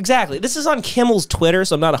say. Exactly. This is on Kimmel's Twitter,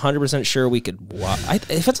 so I'm not 100% sure we could watch.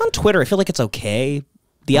 If it's on Twitter, I feel like it's okay.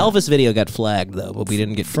 The Elvis video got flagged though, but we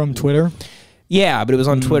didn't get from Twitter. Yeah, but it was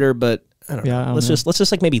on Twitter. But I don't know. Let's know.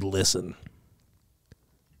 just like maybe listen.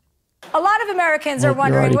 A lot of Americans are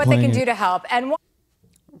wondering what they can do to help, and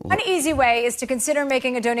one easy way is to consider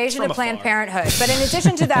making a donation to Planned Parenthood. But in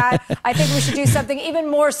addition to that, I think we should do something even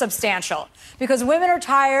more substantial, because women are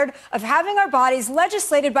tired of having our bodies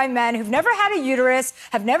legislated by men who've never had a uterus,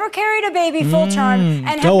 have never carried a baby full term, and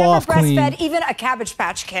have never breastfed even a Cabbage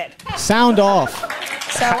Patch Kid. Sound off.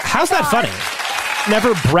 So how's that funny?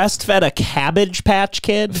 Never breastfed a Cabbage Patch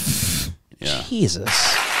Kid? Yeah.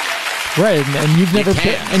 Jesus. Right, and you've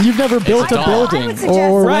never built a building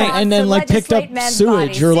or and then like picked up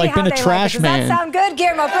sewage or like been a trash man. Does that sound good,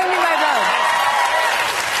 Guillermo? Bring me my robe.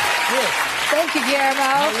 Thank you,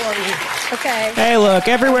 Guillermo. Okay. Hey, look,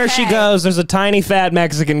 everywhere she goes, there's a tiny fat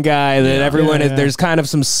Mexican guy that everyone there's kind of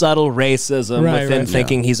some subtle racism within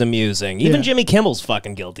thinking he's amusing. Even Jimmy Kimmel's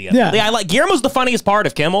fucking guilty of it. I like Guillermo's the funniest part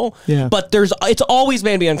of Kimmel. Yeah. But it's always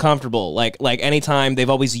made me uncomfortable. Like anytime they've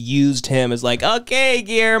always used him as like, okay,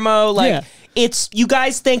 Guillermo, like it's you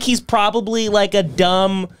guys think he's probably like a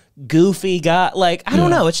dumb, goofy guy. Like, I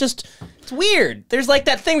don't know. It's just it's weird. There's like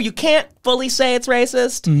that thing where you can't fully say it's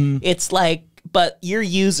racist. It's like, but you're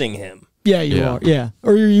using him. Yeah, you are. Yeah,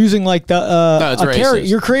 or you're using like the it's racist.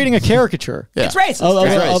 You're creating a caricature. It's racist.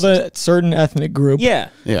 Of a certain ethnic group. Yeah.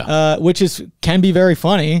 Which can be very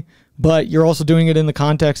funny, but you're also doing it in the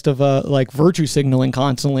context of like virtue signaling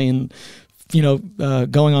constantly and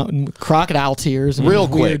going on crocodile tears. And Real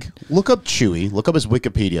quick, look up Chewy. Look up his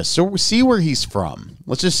Wikipedia. So see where he's from.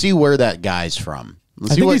 Let's just see where that guy's from.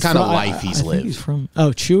 Let's see what kind of life he's lived. He's from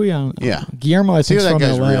Chewy. Yeah, Guillermo. I think see is that from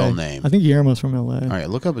guy's LA. real name. I think Guillermo's from LA. All right,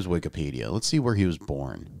 look up his Wikipedia. Let's see where he was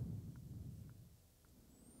born.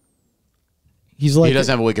 He's like he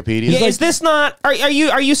doesn't have a Wikipedia. Yeah, is this not? Are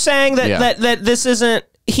you saying that that this isn't?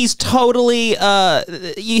 He's totally.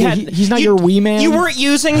 He's not your wee man. You weren't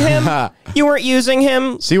using him. You weren't using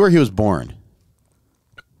him. See where he was born.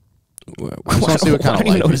 I just want to see what kind of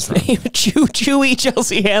life he's from. Chewy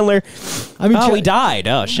Chelsea Handler. I mean, he died.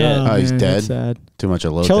 Oh shit. Oh, he's man, dead. that's sad. Too much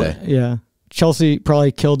elote. Yeah. Chelsea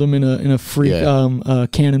probably killed him in a freak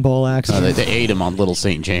cannonball accident. They ate him on Little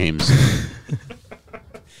St. James.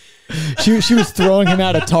 She was throwing him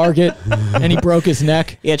out of Target, and he broke his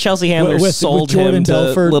neck. Yeah, Chelsea Handler sold Jordan him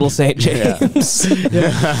Belfort. to Little St. James.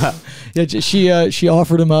 She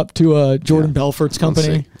offered him up to Jordan Belfort's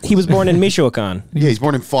company. He was born in Michoacan. Yeah, he's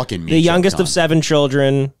born in fucking Michoacan. The youngest of 7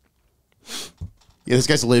 children. Yeah, this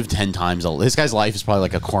guy's lived 10 times. This guy's life is probably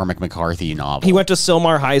like a Cormac McCarthy novel. He went to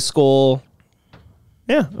Sylmar High School.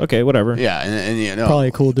 Yeah, okay, whatever. Yeah, and probably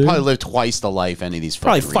a cool dude. Probably lived twice the life any of these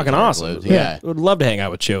probably fucking fucking awesome. lived. Yeah. Would love to hang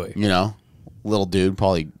out with Chewy. Little dude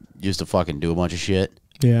probably used to fucking do a bunch of shit.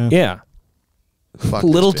 Yeah. Fuck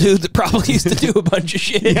little dude that probably used to do a bunch of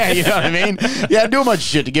shit. Yeah, you know what I mean? Yeah, do a bunch of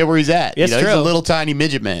shit to get where he's at. It's true. He's a little tiny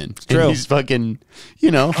midget man. It's true. He's fucking,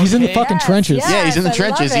 He's in the fucking trenches. Yeah, he's in the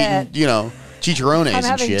trenches eating, chicharrones I'm and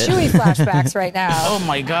having shit. Chewy flashbacks right now. Oh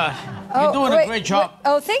my God. You're doing a great job.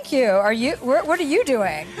 Oh, thank you. Are you? What are you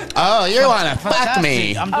doing? Oh, you want to fuck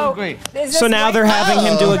me? I'm doing great. So now they're having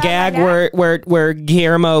him do a gag where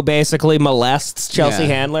Guillermo basically molests Chelsea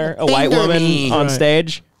Handler, a white woman, on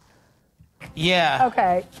stage. Yeah.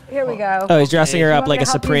 Okay, here we go. Oh, he's dressing her up like a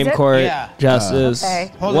Supreme Court justice.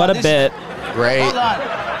 Okay. What a bit. Great. Hold on.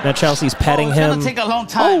 Now Chelsea's petting It's him. gonna take a long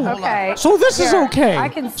time. Hold Okay. So this is Here, okay. I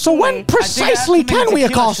can So when see. precisely can we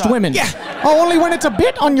accost women? Yeah. Oh, only when it's a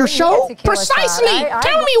bit on your show? Precisely.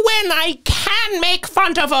 Tell me when I can make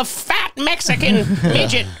fun of a fat Mexican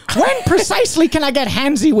midget. When precisely can I get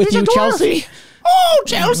handsy with you, Chelsea? Oh,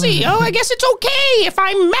 Chelsea. Oh, I guess it's okay if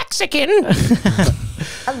I'm Mexican.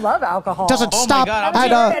 I love alcohol. Does it stop God,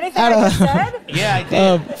 at a... Yeah, I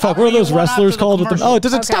did. Fuck, what are those wrestlers called with them? Oh,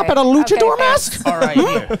 does it stop at a luchador mask? All right,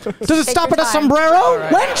 here. Does it stop at a sombrero?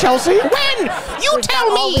 Right. When, Chelsea? When? You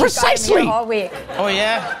tell me. Precisely. All week. Oh,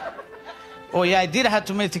 yeah? Oh, yeah, I did have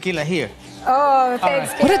to make tequila here. Oh,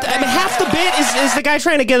 thanks. Half the bit is the guy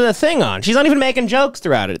trying to get a thing on. She's not even making jokes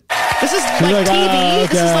throughout it. This is like TV. Oh,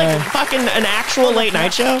 okay. This is like fucking an actual late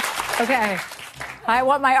night show. Okay. I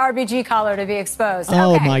want my RBG collar to be exposed.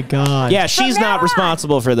 Oh okay. my God. Yeah, she's not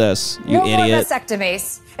responsible for this, you no idiot. more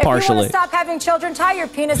vasectomies. If Partially. you want to stop having children, tie your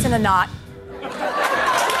penis in a knot.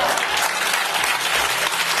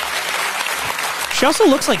 She also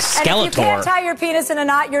looks like Skeletor. And if you can't tie your penis in a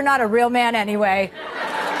knot, you're not a real man anyway.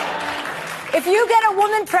 If you get a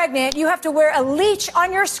woman pregnant, you have to wear a leash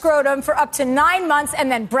on your scrotum for up to 9 months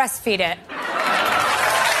and then breastfeed it.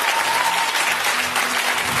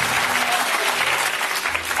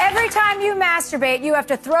 Every time you masturbate, you have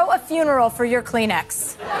to throw a funeral for your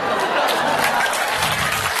Kleenex.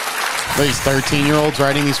 These 13-year-olds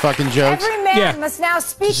writing these fucking jokes. Every man must now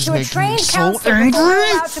speak to a trained counselor before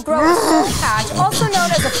they're allowed to grow a soul patch, also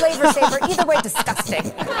known as a flavor saver. Either way, disgusting.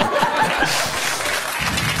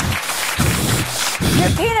 Your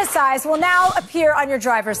penis size will now appear on your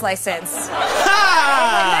driver's license. They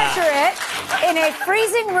will measure it in a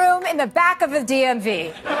freezing room in the back of a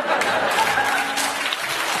DMV.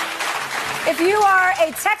 If you are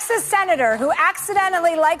a Texas senator who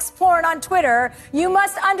accidentally likes porn on Twitter, you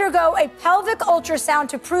must undergo a pelvic ultrasound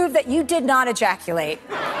to prove that you did not ejaculate.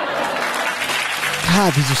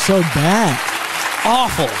 God, these are so bad.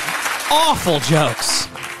 Awful jokes.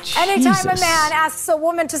 Anytime a man asks a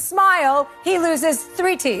woman to smile, he loses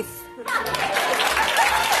 3 teeth.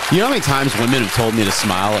 You know how many times women have told me to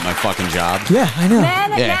smile at my fucking job? Yeah, I know. Men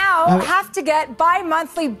now have to get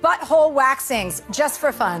bi-monthly butthole waxings just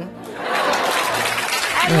for fun.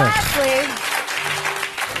 And lastly,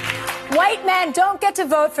 white men don't get to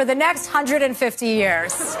vote for the next 150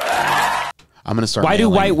 years. I'm going to start Why do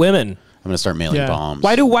white women? I'm going to start mailing bombs.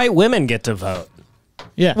 Why do white women get to vote?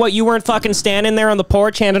 Yeah. What, you weren't fucking standing there on the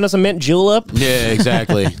porch handing us a mint julep? Yeah,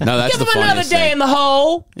 exactly. No, that's Give the him another funniest day thing. in the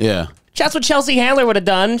hole. Yeah. That's what Chelsea Handler would have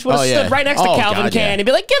done. She would have stood right next to Calvin Can and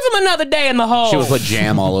be like, give him another day in the hole. She would put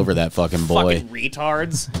jam all over that fucking boy. Fucking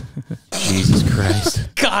retards. Jesus Christ.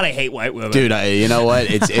 God, I hate white women. Dude, you know what?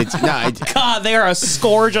 God, they are a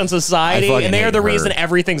scourge on society, and they are the reason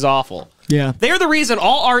everything's awful. Yeah. They are the reason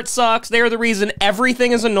all art sucks. They are the reason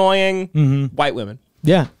everything is annoying. White women.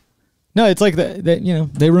 Yeah. No, it's like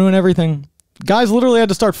they ruin everything. Guys literally had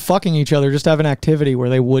to start fucking each other just to have an activity where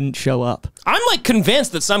they wouldn't show up. I'm like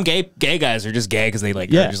convinced that some gay guys are just gay because they like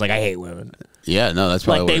are just like, I hate women. Yeah, no, that's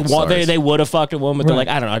probably like they would have fucked a woman, but they're like,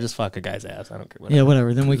 I don't know, I just fuck a guy's ass. I don't care. Whatever. Yeah,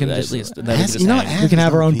 whatever. Then we can at least we can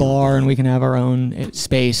have our own bar and we can have our own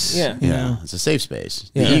space. Yeah, you know? It's a safe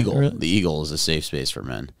space. Yeah. The Eagle is a safe space for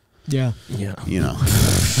men. Yeah. Yeah. You know,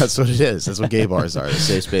 that's what it is. That's what gay bars are. They're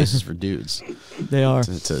safe spaces for dudes. They are.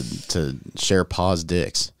 To share paws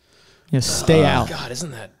dicks. Yeah, stay out. God,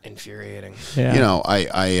 isn't that infuriating? Yeah. You know,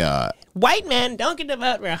 white men don't get to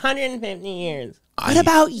vote for 150 years. What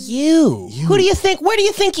about you? Who do you think? Where do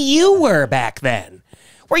you think you were back then?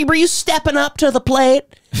 Were you stepping up to the plate?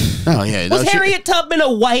 Oh yeah. Was Harriet Tubman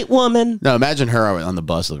a white woman? No, imagine her on the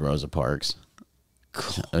bus with Rosa Parks.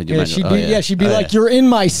 She'd be like, "You're in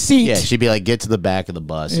my seat." Yeah, she'd be like, "Get to the back of the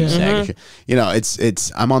bus." Yeah. You know, I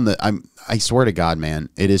swear to God, man,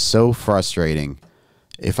 it is so frustrating.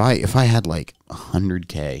 If I had like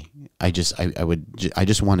 100K, I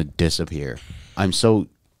just want to disappear. I'm so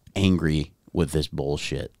angry with this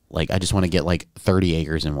bullshit. Like, I just want to get like 30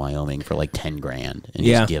 acres in Wyoming for like 10 grand and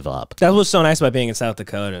just give up. That was so nice about being in South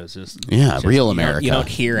Dakota. It's just real America. You don't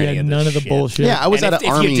hear any of this none of the shit. bullshit. Yeah, I was at an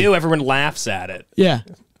army. If you do, everyone laughs at it. Yeah.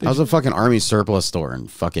 I was at a fucking army surplus store in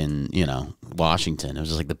fucking, Washington. It was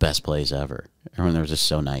just like the best place ever. Everyone there was just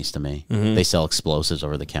so nice to me. They sell explosives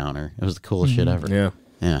over the counter. It was the coolest shit ever. Yeah.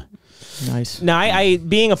 Yeah. Nice. No, I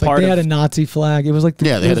being a It's like part they of had a Nazi flag. It was like they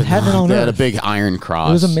had heaven on They earth. had a big iron cross.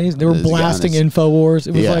 It was amazing. They were blasting InfoWars.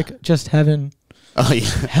 It was like just heaven. Oh yeah,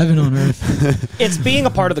 heaven on earth. It's being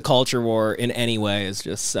a part of the culture war in any way is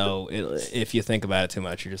just so. If you think about it too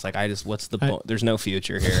much, you're just like, what's the point? There's no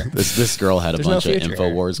future here. This girl had a There's bunch no of future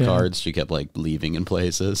InfoWars here. cards. She kept like leaving in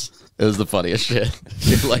places. It was the funniest shit.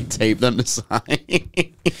 She'd like tape them to sign.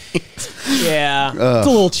 Yeah, it's a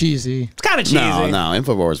little cheesy. It's kind of cheesy. No,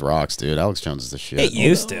 InfoWars rocks, dude. Alex Jones is the shit. It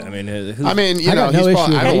used to. I mean, at this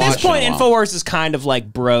point, InfoWars is kind of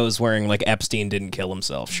like bros wearing like Epstein didn't kill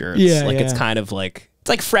himself shirts. It's kind of like. It's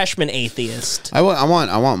like freshman atheist. I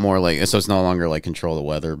want more like, so it's no longer like control the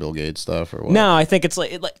weather, Bill Gates stuff or what? No, I think it's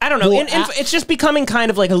like I don't know. It's just becoming kind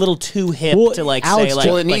of like a little too hip to like Alex say like.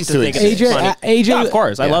 Well, it needs to AJ, AJ, of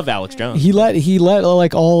course, I love Alex Jones. He let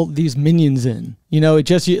like all these minions in. It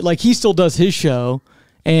just like he still does his show,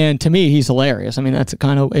 and to me he's hilarious. I mean, that's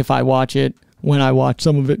kind of if I watch it when I watch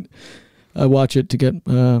some of it, I watch it to get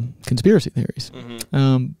conspiracy theories.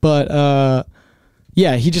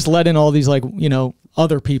 Yeah, he just let in all these like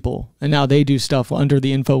other people, and now they do stuff under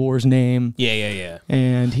the InfoWars name. Yeah.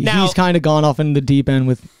 And he's kind of gone off in the deep end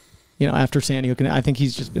with. After Sandy Hook, and I think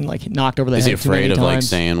he's just been like knocked over the head. Is he afraid of times. like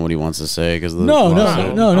saying what he wants to say? Because no,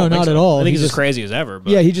 not at all. I think he's as crazy as ever.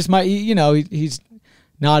 But. Yeah, he just might. He's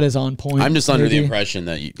not as on point. I'm just under the impression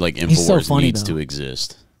that like InfoWars needs to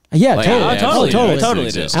exist. Yeah, like, totally.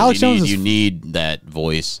 Alex Jones, you need that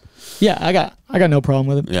voice. Yeah, I got no problem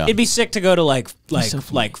with it. Yeah. It'd be sick to go to like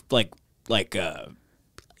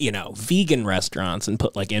vegan restaurants and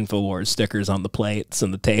put like InfoWars stickers on the plates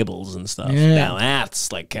and the tables and stuff. Yeah. Now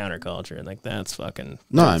that's like counterculture, and like that's fucking.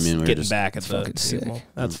 No, I mean, we're getting just back at the sick. people.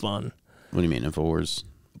 That's fun. What do you mean InfoWars?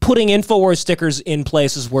 Putting InfoWars stickers in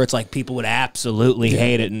places where it's like people would absolutely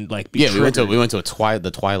hate it and like be we went to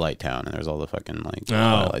the Twilight Town, and there's all the fucking like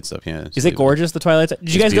Twilight stuff. Yeah, is it gorgeous? The Twilight Town?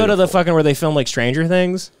 Did you guys go to the fucking where they film like Stranger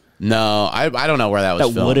Things? No, I don't know where that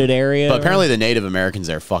was. That wooded area, but apparently the Native Americans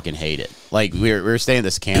there fucking hate it. Like we were staying at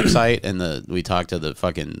this campsite, and we talked to the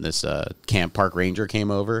fucking camp park ranger came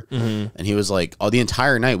over, and he was like, the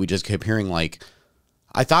entire night we just kept hearing like.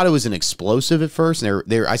 I thought it was an explosive at first, and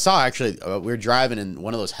I saw actually we were driving in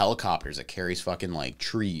one of those helicopters that carries fucking like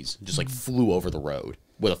trees, just like flew over the road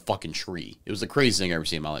with a fucking tree. It was the craziest thing I've ever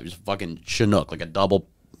seen in my life. It was fucking Chinook, like a double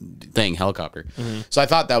thing helicopter. So I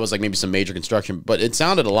thought that was like maybe some major construction, but it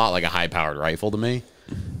sounded a lot like a high-powered rifle to me.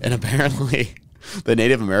 And apparently the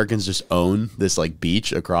Native Americans just own this like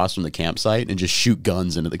beach across from the campsite and just shoot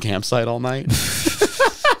guns into the campsite all night.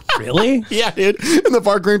 Really? Yeah, dude. And the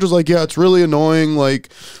park ranger's like, yeah, it's really annoying.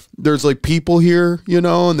 Like, there's like people here,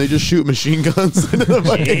 and they just shoot machine guns into the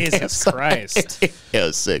fucking Jesus Christ. Yeah, it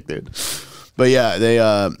was sick, dude. But yeah,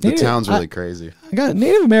 the town's really crazy. I got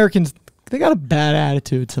Native Americans. They got a bad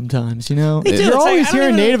attitude sometimes, They do. You're always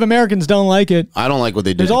hearing Native Americans don't like it. I don't like what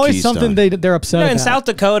they do. There's always something they're upset about. In South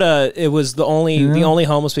Dakota, it was the only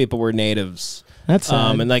homeless people were natives. That's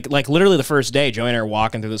sad. And like literally the first day, Joey and I are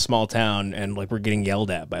walking through this small town, and like we're getting yelled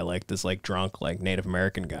at by like this like drunk like Native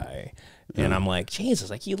American guy. And I'm like, Jesus,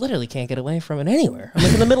 like you literally can't get away from it anywhere. I'm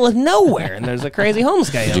like in the middle of nowhere, and there's a crazy homeless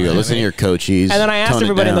guy. Did you go listen to your coaches? And then I asked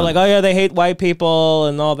everybody, and they're like, oh yeah, they hate white people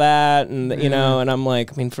and all that, and and I'm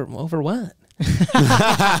like, I mean, over what?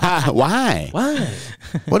 Why?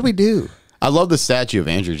 What do we do? I love the statue of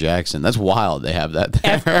Andrew Jackson. That's wild. They have that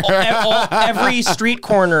there. Every street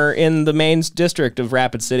corner in the main district of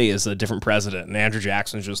Rapid City is a different president, and Andrew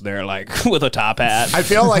Jackson's just there, like with a top hat. I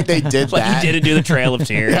feel like they did like that. He didn't do the Trail of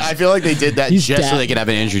Tears. Yeah, I feel like they did that so they could have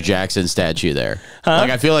an Andrew Jackson statue there. Huh? Like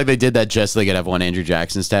I feel like they did that just so they could have one Andrew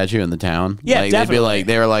Jackson statue in the town. Yeah, like, definitely.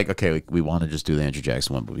 They were like, okay, we want to just do the Andrew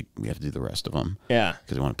Jackson one, but we have to do the rest of them. Yeah,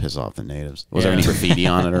 because we want to piss off the natives. Was there any graffiti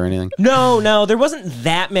on it or anything? No, there wasn't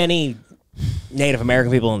that many Native American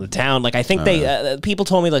people in the town. Like I think people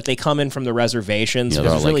told me like they come in from the reservations. Yeah,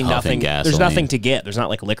 there's really like nothing. Gasoline. There's nothing to get. There's not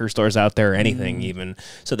like liquor stores out there or anything even.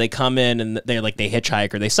 So they come in and they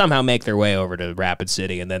hitchhike or they somehow make their way over to Rapid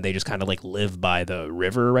City, and then they just kind of like live by the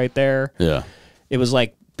river right there. Yeah, it was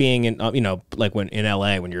like being in like when in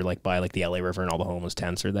LA when you're like by like the LA River and all the homeless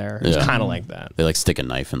tents are there. It's kind of like that. They like stick a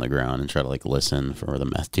knife in the ground and try to like listen for where the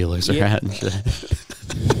meth dealers are at and shit.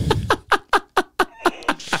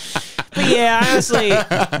 But yeah, honestly,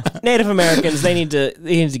 Native Americans they need to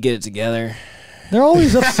get it together. They're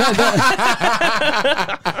always upset.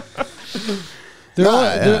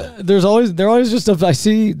 There's always just I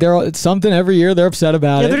see it's something every year they're upset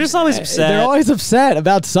about it. Yeah, they're just always upset. They're always upset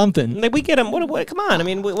about something. Like we get them. What? Come on. I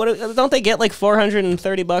mean, don't they get like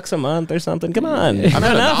 $430 a month or something? Come on. I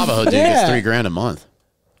met a Navajo dude gets $3,000 a month.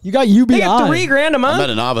 You got UBI. They get $3,000 a month. I met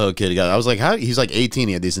a Navajo kid. I was like, how? He's like 18.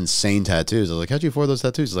 He had these insane tattoos. I was like, how'd you afford those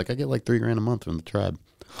tattoos? He's like, I get like $3,000 a month from the tribe.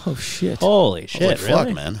 Oh shit! Holy shit! Like, really?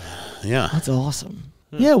 Fuck, man. Yeah, that's awesome.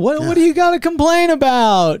 Yeah, what do you got to complain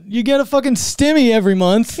about? You get a fucking stimmy every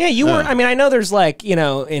month. Yeah, you were. I mean, I know there's like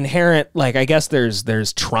inherent like I guess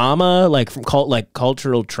there's trauma like from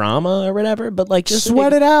cultural trauma or whatever, but like just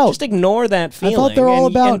sweat it out. Just ignore that feeling. I thought they're all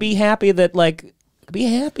about and be happy that like. Be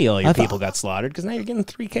happy all your people got slaughtered because now you're getting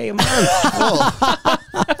 $3,000 a month.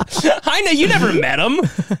 I know you never met them.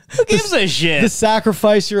 Who gives a shit? The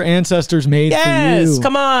sacrifice your ancestors made for you. Yes,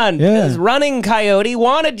 come on. Yeah. This running coyote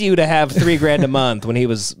wanted you to have $3,000 a month when he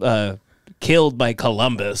was killed by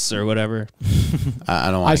Columbus or whatever.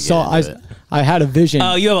 I don't want to get into it. I had a vision.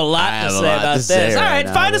 Oh, you have a lot to say about this. All right,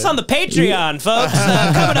 find us on the Patreon, folks.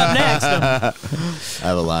 Coming up next. I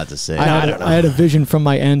have a lot to say. I had a vision from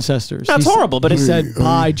my ancestors. That's horrible, but it said,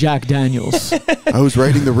 "Buy Jack Daniels." I was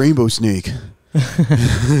riding the rainbow snake.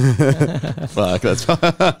 Fuck, that's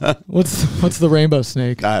what's the rainbow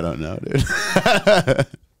snake? I don't know, dude. I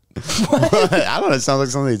don't know. It sounds like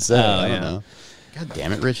something he'd say. I don't know. God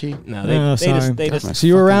damn it, Richie. No, they just so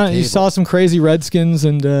you were around. You saw some crazy Redskins,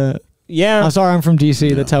 and yeah. I'm sorry, I'm from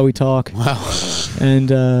DC. That's how we talk. Wow. And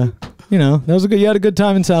you know, that was a good. You had a good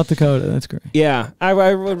time in South Dakota. That's great. Yeah, I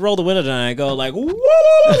would roll the window down and I go like, "Woo!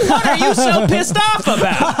 What are you so pissed off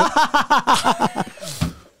about?"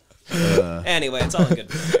 Anyway, it's all good.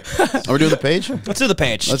 Are we doing the page? Let's do the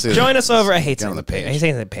page. Let's do Join it. us over. I hate Get on saying the the page. page. I hate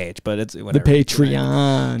saying the page, but it's whatever. The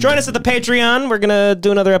Patreon. Join us at the Patreon. We're gonna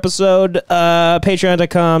do another episode.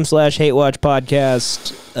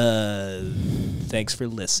 Patreon.com/HateWatchPodcast. Thanks for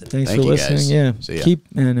listening. Thanks for listening. Guys. Yeah. See ya. Keep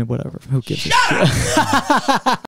and whatever. Who gives a shit?